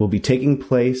 will be taking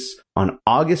place on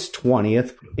August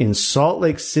 20th in Salt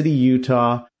Lake City,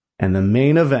 Utah. And the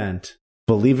main event,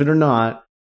 believe it or not,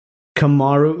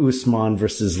 Kamaru Usman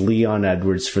versus Leon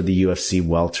Edwards for the UFC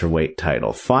welterweight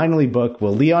title. Finally booked.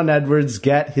 Will Leon Edwards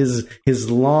get his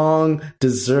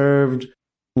long-deserved,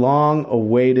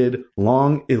 long-awaited,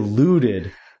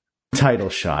 long-eluded title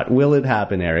shot? Will it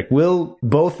happen, Eric? Will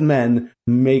both men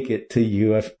make it to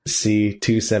UFC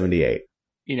 278?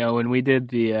 You know, when we did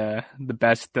the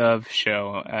best of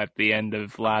show at the end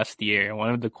of last year, one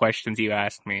of the questions you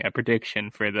asked me, a prediction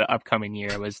for the upcoming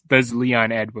year, was, does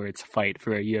Leon Edwards fight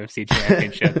for a UFC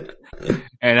championship?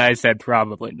 And I said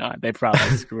probably not. They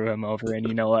probably screw him over. And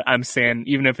you know what? I'm saying,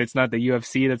 even if it's not the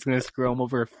UFC that's going to screw him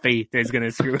over, fate is going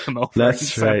to screw him over.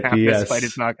 That's right. Yes. This fight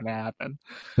is not going to happen.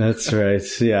 That's right.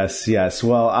 Yes.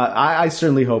 Well, I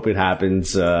certainly hope it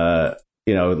happens.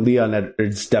 Leon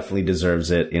Edwards definitely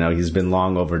deserves it. He's been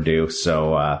long overdue.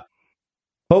 So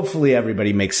hopefully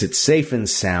everybody makes it safe and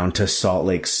sound to Salt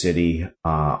Lake City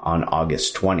on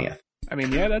August 20th. I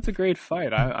mean, yeah, that's a great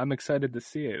fight. I'm excited to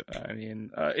see it. I mean,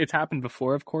 it's happened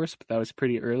before, of course, but that was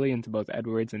pretty early into both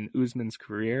Edwards and Usman's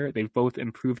career. They've both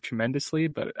improved tremendously,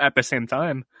 but at the same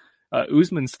time,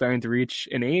 Usman's starting to reach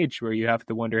an age where you have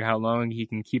to wonder how long he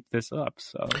can keep this up.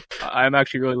 So I'm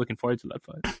actually really looking forward to that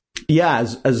fight. Yeah,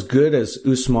 as good as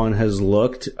Usman has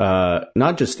looked,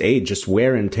 not just age, just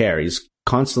wear and tear. He's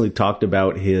constantly talked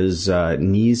about his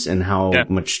knees and how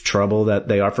much trouble that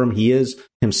they are for him. He is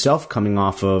himself coming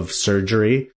off of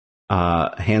surgery,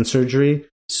 hand surgery.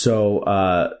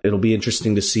 So it'll be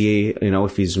interesting to see,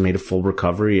 if he's made a full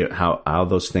recovery, how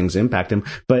those things impact him.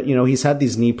 But he's had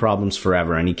these knee problems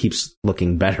forever, and he keeps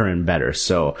looking better and better.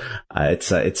 So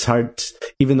it's hard.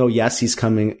 Even though yes, he's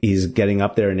getting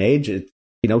up there in age.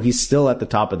 He's still at the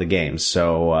top of the game.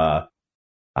 So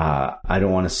I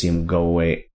don't want to see him go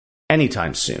away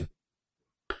anytime soon.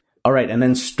 All right, and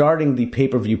then starting the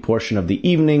pay-per-view portion of the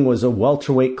evening was a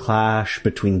welterweight clash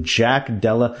between Jack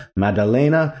Della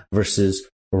Maddalena versus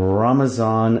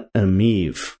Ramazan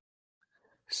Emeev.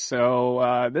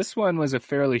 So this one was a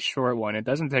fairly short one. It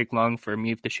doesn't take long for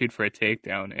Emeev to shoot for a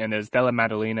takedown, and as Della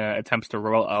Maddalena attempts to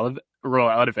roll out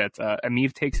of it,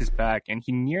 Emeev takes his back, and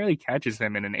he nearly catches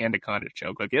him in an anaconda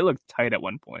choke. Like, it looked tight at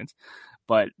one point.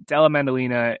 But Della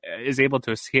Maddalena is able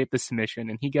to escape the submission,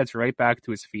 and he gets right back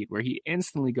to his feet, where he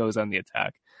instantly goes on the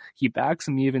attack. He backs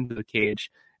Emeev into the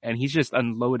cage, and he's just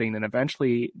unloading, and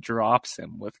eventually drops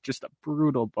him with just a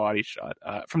brutal body shot.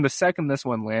 From the second this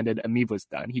one landed, Emeev was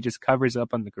done. He just covers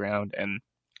up on the ground, and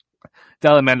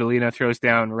Della Maddalena throws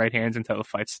down right hands until the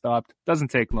fight stopped. Doesn't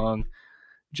take long.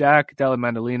 Jack Della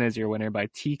Maddalena is your winner by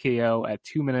TKO at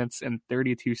 2 minutes and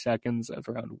 32 seconds of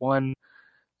round one.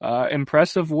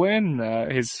 Impressive win.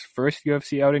 His first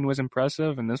UFC outing was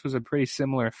impressive, and this was a pretty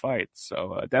similar fight.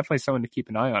 So definitely someone to keep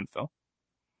an eye on, Phil.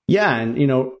 Yeah, and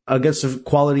against a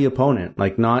quality opponent,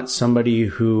 like not somebody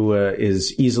who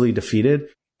is easily defeated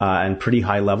and pretty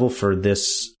high level for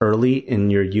this early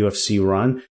in your UFC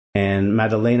run. And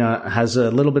Maddalena has a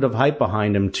little bit of hype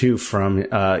behind him too from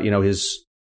his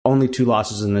only 2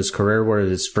 losses in his career were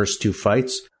his first 2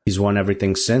 fights. He's won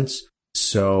everything since.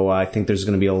 So I think there's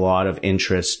going to be a lot of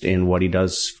interest in what he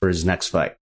does for his next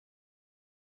fight.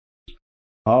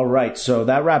 All right, so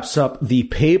that wraps up the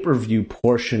pay-per-view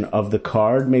portion of the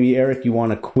card. Maybe, Eric, you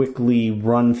want to quickly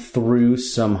run through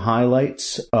some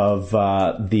highlights of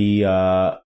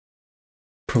the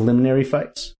preliminary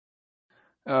fights?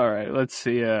 All right, let's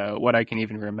see what I can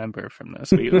even remember from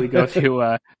this. We go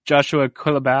through Joshua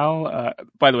Culibao.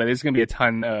 By the way, there's going to be a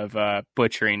ton of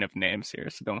butchering of names here,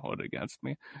 so don't hold it against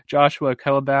me. Joshua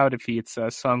Culibao defeats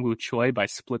Songwoo Choi by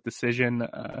split decision,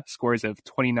 scores of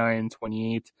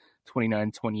 29-28,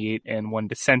 29-28, and one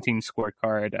dissenting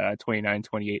scorecard,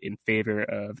 29-28 in favor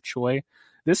of Choi.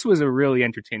 This was a really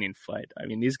entertaining fight. I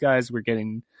mean, these guys were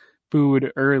getting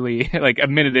booed early, like a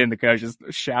minute in, the crowd just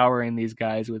showering these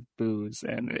guys with boos,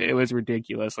 and it was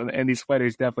ridiculous. And these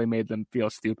fighters definitely made them feel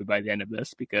stupid by the end of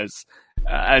this, because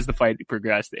as the fight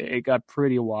progressed, it got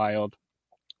pretty wild.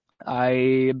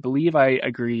 I believe I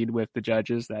agreed with the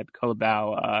judges that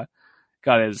Culibao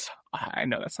got his, I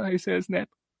know that's not how you say his name.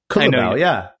 Culibao,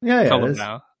 yeah.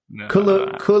 Culibao. No,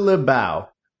 Culibao.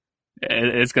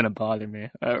 It's going to bother me,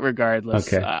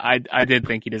 regardless. Okay. I did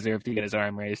think he deserved to get his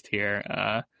arm raised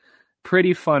here.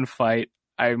 Pretty fun fight.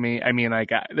 I mean,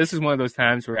 like, this is one of those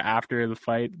times where after the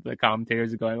fight, the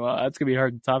commentators are going, well, that's going to be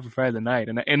hard to top for fight of the night.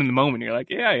 And in the moment, you're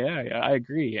like, yeah, I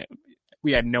agree.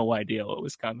 We had no idea what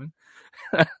was coming.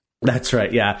 That's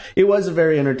right, yeah. It was a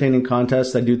very entertaining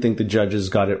contest. I do think the judges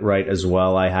got it right as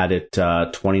well. I had it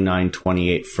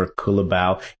 29-28 for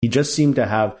Culibao. He just seemed to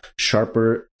have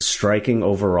sharper striking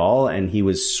overall, and he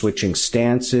was switching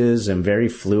stances and very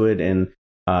fluid in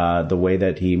the way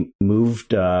that he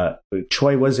moved.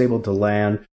 Choi was able to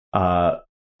land a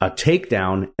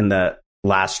takedown in the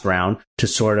last round to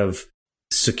sort of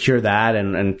secure that,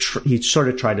 and he sort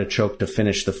of tried to choke to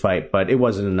finish the fight, but it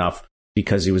wasn't enough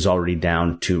because he was already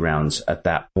down 2 rounds at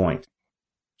that point.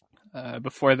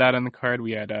 Before that on the card,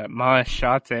 we had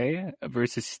Mahashate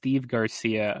versus Steve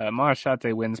Garcia.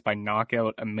 Mahashate wins by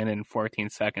knockout 1 minute and 14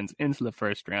 seconds into the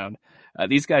first round.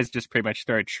 These guys just pretty much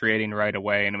started trading right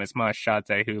away, and it was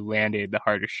Mahashate who landed the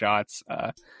harder shots.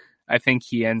 I think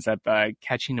he ends up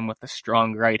catching him with a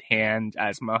strong right hand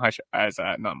as Garcia's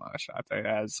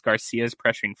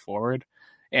pressuring forward.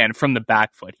 And from the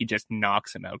back foot, he just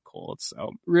knocks him out cold.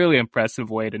 So really impressive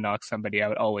way to knock somebody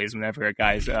out always whenever a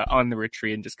guy's on the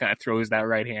retreat and just kind of throws that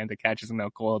right hand that catches him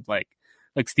out cold like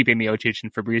Stipe Miocic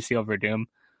and Fabricio Verdum.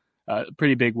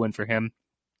 Pretty big win for him.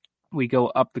 We go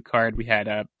up the card. We had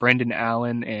Brendan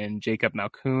Allen and Jacob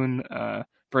Malkoun.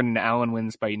 Brendan Allen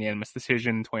wins by unanimous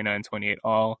decision, 29-28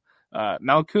 all.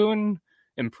 Malkoun,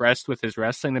 impressed with his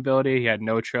wrestling ability. He had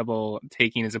no trouble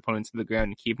taking his opponent to the ground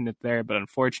and keeping it there, but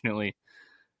unfortunately,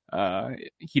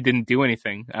 he didn't do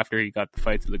anything after he got the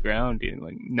fight to the ground.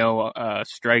 No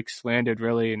strikes landed,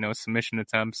 really, no submission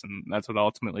attempts, and that's what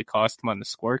ultimately cost him on the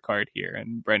scorecard here.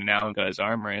 And Brendan Allen got his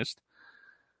arm raised.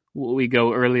 We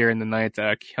go earlier in the night,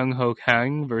 Kyung Ho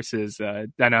Kang versus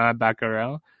Dana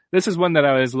Baccarel. This is one that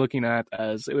I was looking at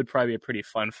as it would probably be a pretty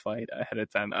fun fight ahead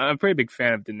of time. I'm a pretty big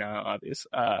fan of Dana,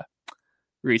 obviously.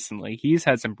 Recently, he's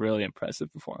had some really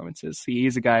impressive performances.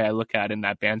 He's a guy I look at in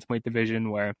that bantamweight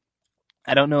division where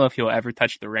I don't know if he'll ever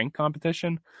touch the rank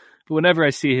competition, but whenever I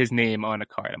see his name on a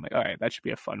card, I'm like, all right, that should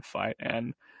be a fun fight.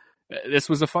 And this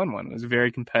was a fun one. It was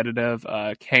very competitive.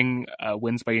 Kang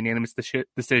wins by unanimous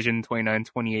decision,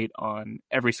 29-28 on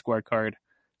every scorecard.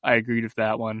 I agreed with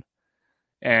that one.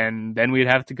 And then we'd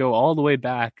have to go all the way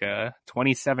back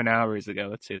 27 hours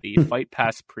ago to the Fight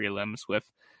Pass prelims with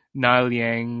Na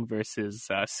Liang versus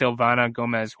Silvana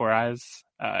Gomez Juarez.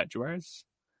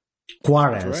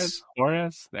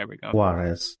 Juarez. There we go.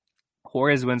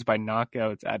 Juarez wins by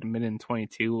knockout at 1 minute and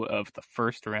 22 of the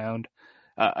first round.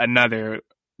 Another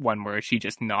one where she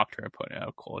just knocked her opponent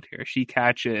out cold here. She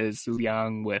catches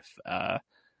Liang with a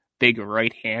big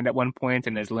right hand at one point,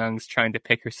 and as Liang's trying to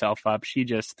pick herself up, she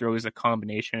just throws a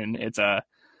combination. It's a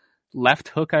left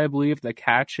hook, I believe, that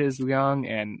catches Liang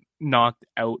and knocked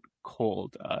out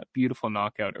cold. Beautiful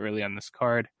knockout early on this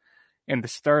card. And to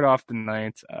start off the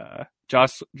night,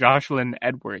 Jocelyn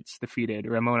Edwards defeated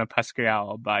Ramona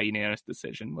Pascual by unanimous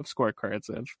decision with scorecards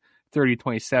of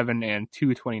 30-27 and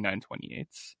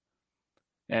 2-29-28.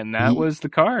 And that was the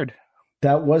card.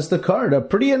 That was the card. A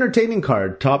pretty entertaining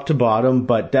card, top to bottom,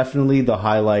 but definitely the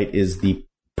highlight is the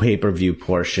pay-per-view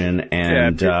portion.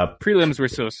 And prelims were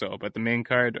so-so, but the main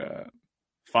card,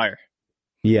 fire.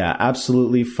 Yeah,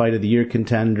 absolutely. Fight of the year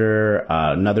contender.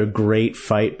 Another great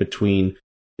fight between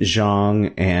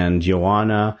Zhang and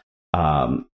Joanna.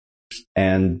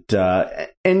 And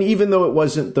even though it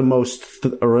wasn't the most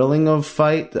thrilling of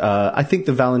fight, I think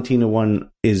the Valentina one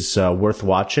is worth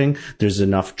watching. There's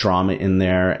enough drama in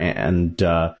there and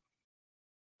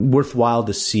worthwhile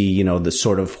to see, the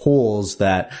sort of holes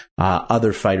that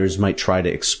other fighters might try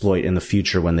to exploit in the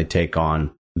future when they take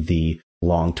on the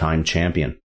longtime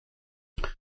champion.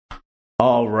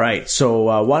 All right,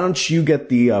 so why don't you get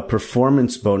the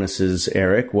performance bonuses,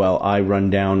 Eric, while I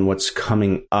run down what's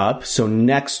coming up. So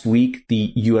next week,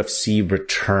 the UFC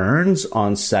returns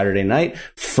on Saturday night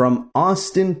from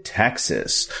Austin,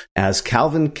 Texas, as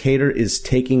Calvin Kattar is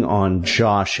taking on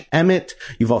Josh Emmett.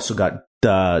 You've also got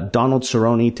Donald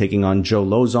Cerrone taking on Joe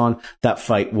Lozon. That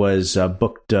fight was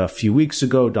booked a few weeks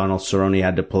ago. Donald Cerrone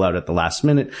had to pull out at the last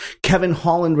minute. Kevin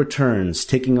Holland returns,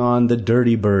 taking on the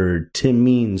Dirty Bird, Tim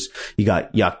Means. You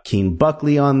got Joaquin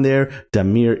Buckley on there.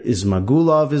 Damir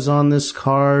Ismagulov is on this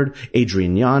card.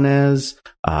 Adrian Yanez.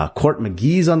 Court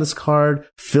McGee's on this card.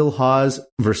 Phil Hawes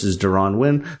versus Deron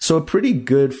Wynn. So a pretty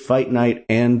good fight night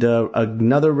and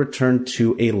another return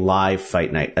to a live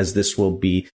fight night, as this will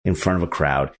be in front of a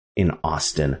crowd in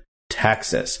Austin,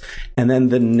 Texas. And then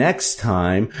the next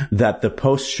time that the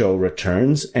post show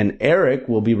returns, and Eric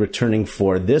will be returning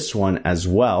for this one as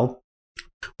well,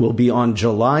 will be on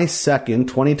July 2nd,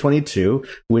 2022,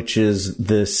 which is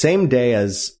the same day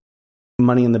as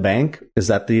Money in the Bank. Is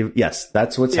that yes,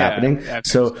 that's what's happening.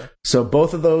 So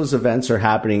both of those events are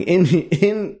happening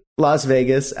in Las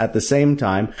Vegas at the same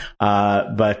time.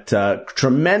 But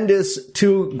tremendous,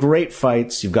 2 great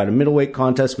fights. You've got a middleweight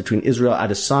contest between Israel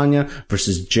Adesanya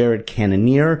versus Jared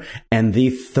Cannonier, and the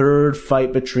third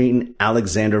fight between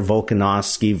Alexander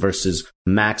Volkanovski versus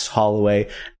Max Holloway.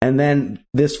 And then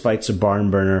this fight's a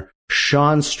barn burner.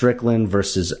 Sean Strickland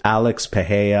versus Alex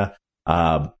Pereira.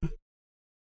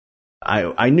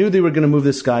 I knew they were going to move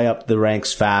this guy up the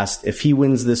ranks fast. If he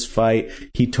wins this fight,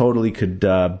 he totally could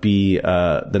be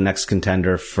the next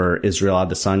contender for Israel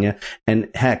Adesanya. And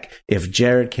heck, if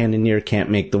Jared Cannonier can't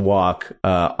make the walk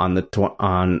for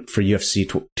UFC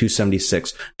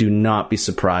 276, do not be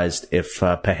surprised if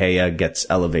Pereira gets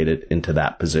elevated into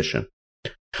that position.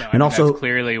 No, and also, that's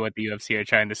clearly what the UFC are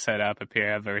trying to set up,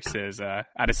 Pereira versus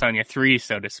Adesanya 3,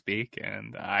 so to speak.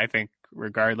 And I think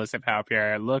regardless of how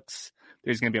Pereira looks,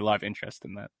 there's going to be a lot of interest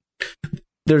in that.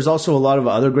 There's also a lot of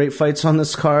other great fights on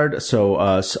this card. So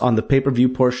on the pay-per-view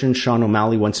portion, Sean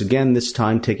O'Malley once again, this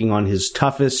time taking on his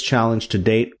toughest challenge to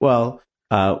date. Well,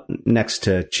 next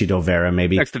to Chito Vera,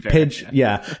 maybe. Next to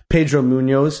Vera, Pedro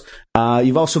Munoz.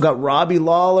 You've also got Robbie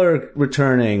Lawler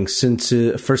returning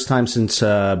first time since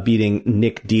beating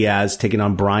Nick Diaz, taking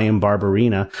on Brian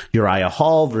Barberina. Uriah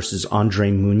Hall versus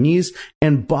Andre Muniz,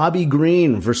 and Bobby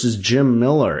Green versus Jim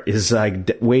Miller is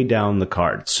way down the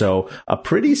card. So a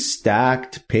pretty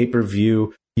stacked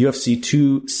pay-per-view. UFC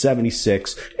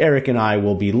 276. Eric and I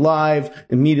will be live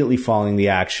immediately following the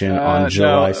action on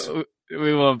July. No.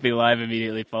 We won't be live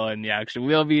immediately following the action.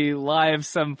 We'll be live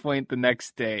some point the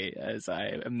next day, as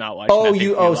I am not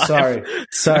watching.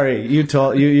 Sorry. You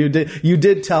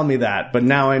did tell me that, but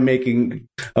now I'm making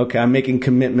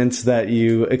commitments that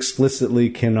you explicitly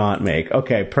cannot make.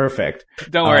 Okay, perfect.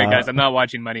 Don't worry, guys. I'm not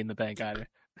watching Money in the Bank either.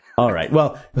 All right.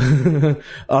 Well,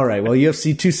 UFC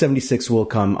 276 will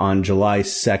come on July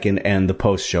 2nd, and the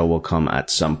post show will come at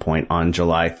some point on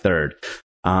July 3rd.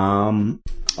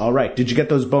 All right. Did you get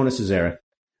those bonuses, Eric?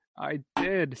 I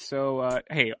did. So,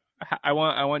 hey, I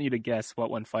want you to guess what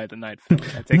won Fight of the Night.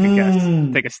 Take a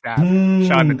guess. Take a stab.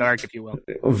 Shot in the dark, if you will.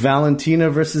 Valentina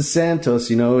versus Santos.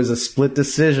 It was a split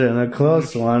decision, a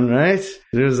close one, right?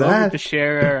 There's that.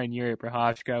 Teixeira and Jiri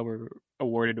Prochazka were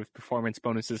awarded with performance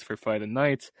bonuses for Fight of the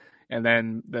Night, and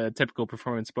then the typical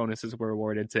performance bonuses were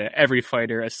awarded to every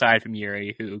fighter aside from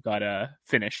Jiri, who got a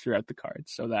finish throughout the card.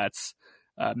 So that's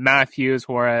Matthews,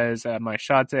 Juarez,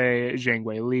 Maishate, Zhang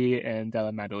Wei Li, and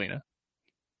Della Maddalena.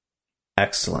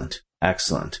 Excellent.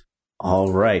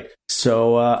 All right.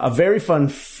 So a very fun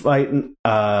fight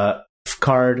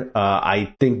card.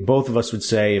 I think both of us would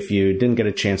say, if you didn't get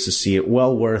a chance to see it,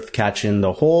 well worth catching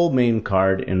the whole main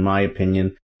card, in my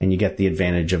opinion. And you get the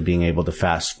advantage of being able to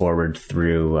fast forward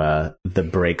through the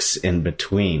breaks in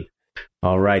between.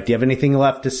 All right. Do you have anything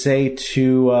left to say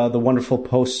to the wonderful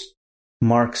post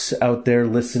marks out there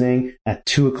listening at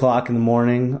 2:00 in the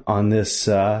morning on this,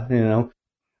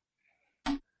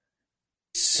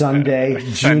 Sunday,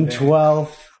 June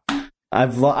 12th?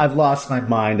 I've lost my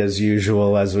mind as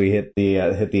usual as we hit the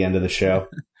end of the show.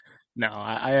 No,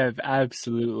 I have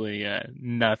absolutely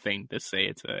nothing to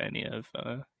say to any of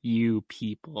you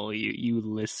people, you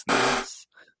listeners.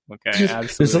 Okay,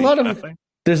 absolutely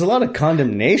there's a lot of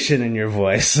condemnation in your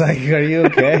voice. Like, are you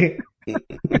okay?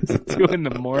 It's 2 a.m.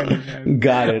 Man.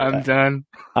 Got it. I'm done.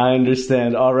 I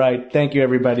understand. All right. Thank you,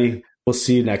 everybody. We'll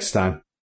see you next time.